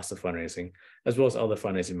as a cost of fundraising, as well as other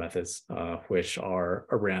fundraising methods, which are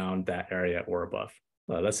around that area or above.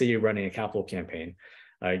 Let's say you're running a capital campaign.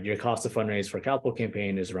 Your cost of fundraise for a capital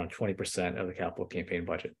campaign is around 20% of the capital campaign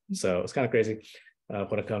budget. So it's kind of crazy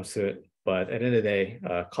when it comes to it. But at the end of the day,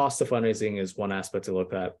 cost of fundraising is one aspect to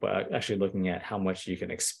look at, but actually looking at how much you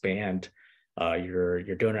can expand your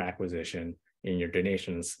donor acquisition and your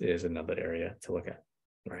donations is another area to look at,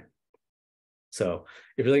 right? So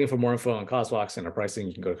if you're looking for more info on CosVox and our pricing,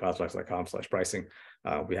 you can go to cosvox.com/pricing.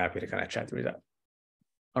 We'll be happy to kind of chat through that.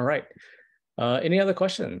 All right. Any other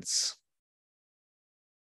questions?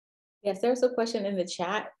 Yes, there's a question in the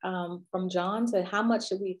chat from John. Said, how much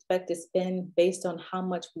should we expect to spend based on how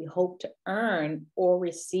much we hope to earn or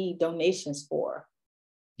receive donations for?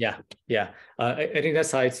 Yeah. I think that's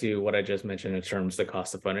tied to what I just mentioned in terms of the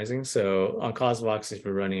cost of fundraising. So on CosVox, if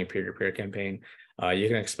you're running a peer-to-peer campaign, you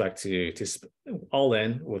can expect to all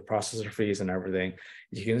in with processor fees and everything,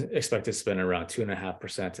 you can expect to spend around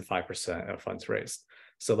 2.5% to 5% of funds raised.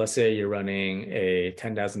 So let's say you're running a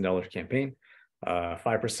 $10,000 campaign.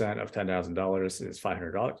 5% of $10,000 is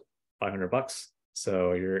 $500.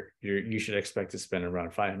 So you should expect to spend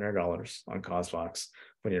around $500 on CosVox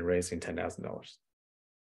when you're raising $10,000.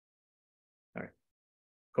 All right,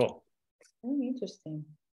 cool. Very interesting.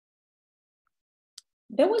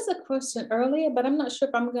 There was a question earlier, but I'm not sure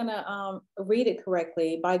if I'm gonna read it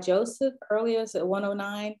correctly, by Joseph earlier at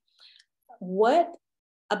 109. What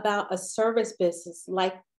about a service business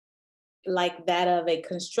like that of a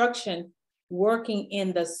construction working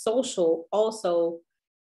in the social also,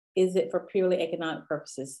 is it for purely economic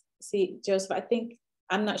purposes? See, Joseph,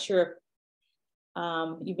 I'm not sure if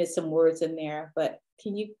you missed some words in there, but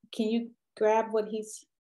can you grab what he's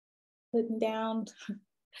putting down,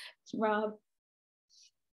 Rob?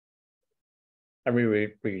 I'm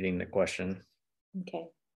rereading the question. Okay.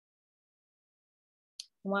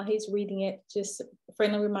 While he's reading it, just a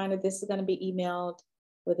friendly reminder, this is going to be emailed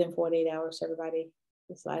within 48 hours, everybody.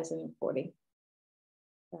 The slides in 40.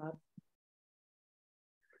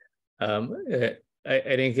 I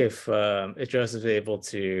think if Joseph is able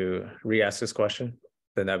to re-ask this question,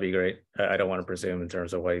 then that'd be great. I don't want to presume in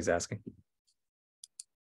terms of what he's asking.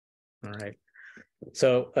 All right.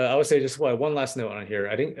 So I would say just one last note on here.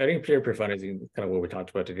 I think peer-to-peer fundraising, kind of what we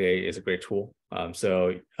talked about today, is a great tool. So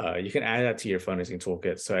you can add that to your fundraising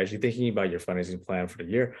toolkit. So as you're thinking about your fundraising plan for the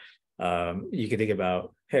year, you can think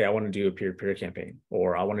about, hey, I want to do a peer-to-peer campaign,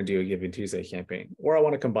 or I want to do a Giving Tuesday campaign, or I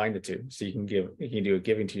want to combine the two. So you can do a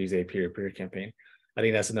Giving Tuesday peer-to-peer campaign. I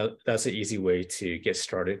think that's an easy way to get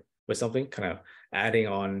started with something, kind of adding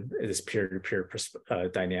on this peer-to-peer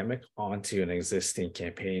dynamic onto an existing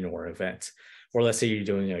campaign or event. Or let's say you're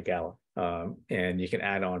doing a gala, and you can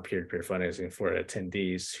add on peer-to-peer fundraising for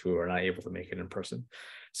attendees who are not able to make it in person.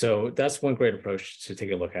 So that's one great approach to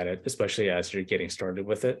take a look at it, especially as you're getting started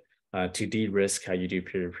with it, to de-risk how you do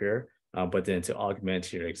peer-to-peer, but then to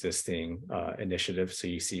augment your existing initiatives so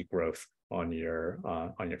you see growth on your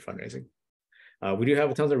fundraising. We do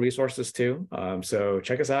have tons of resources too. So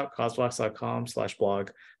check us out,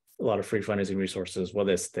 cosvox.com/blog. A lot of free fundraising resources,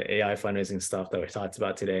 whether it's the AI fundraising stuff that we talked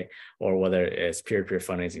about today, or whether it's peer-to-peer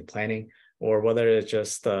fundraising planning, or whether it's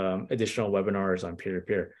just additional webinars on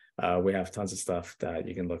peer-to-peer. We have tons of stuff that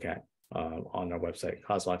you can look at on our website,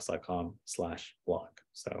 cosvox.com/blog.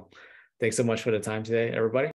 So thanks so much for the time today, everybody.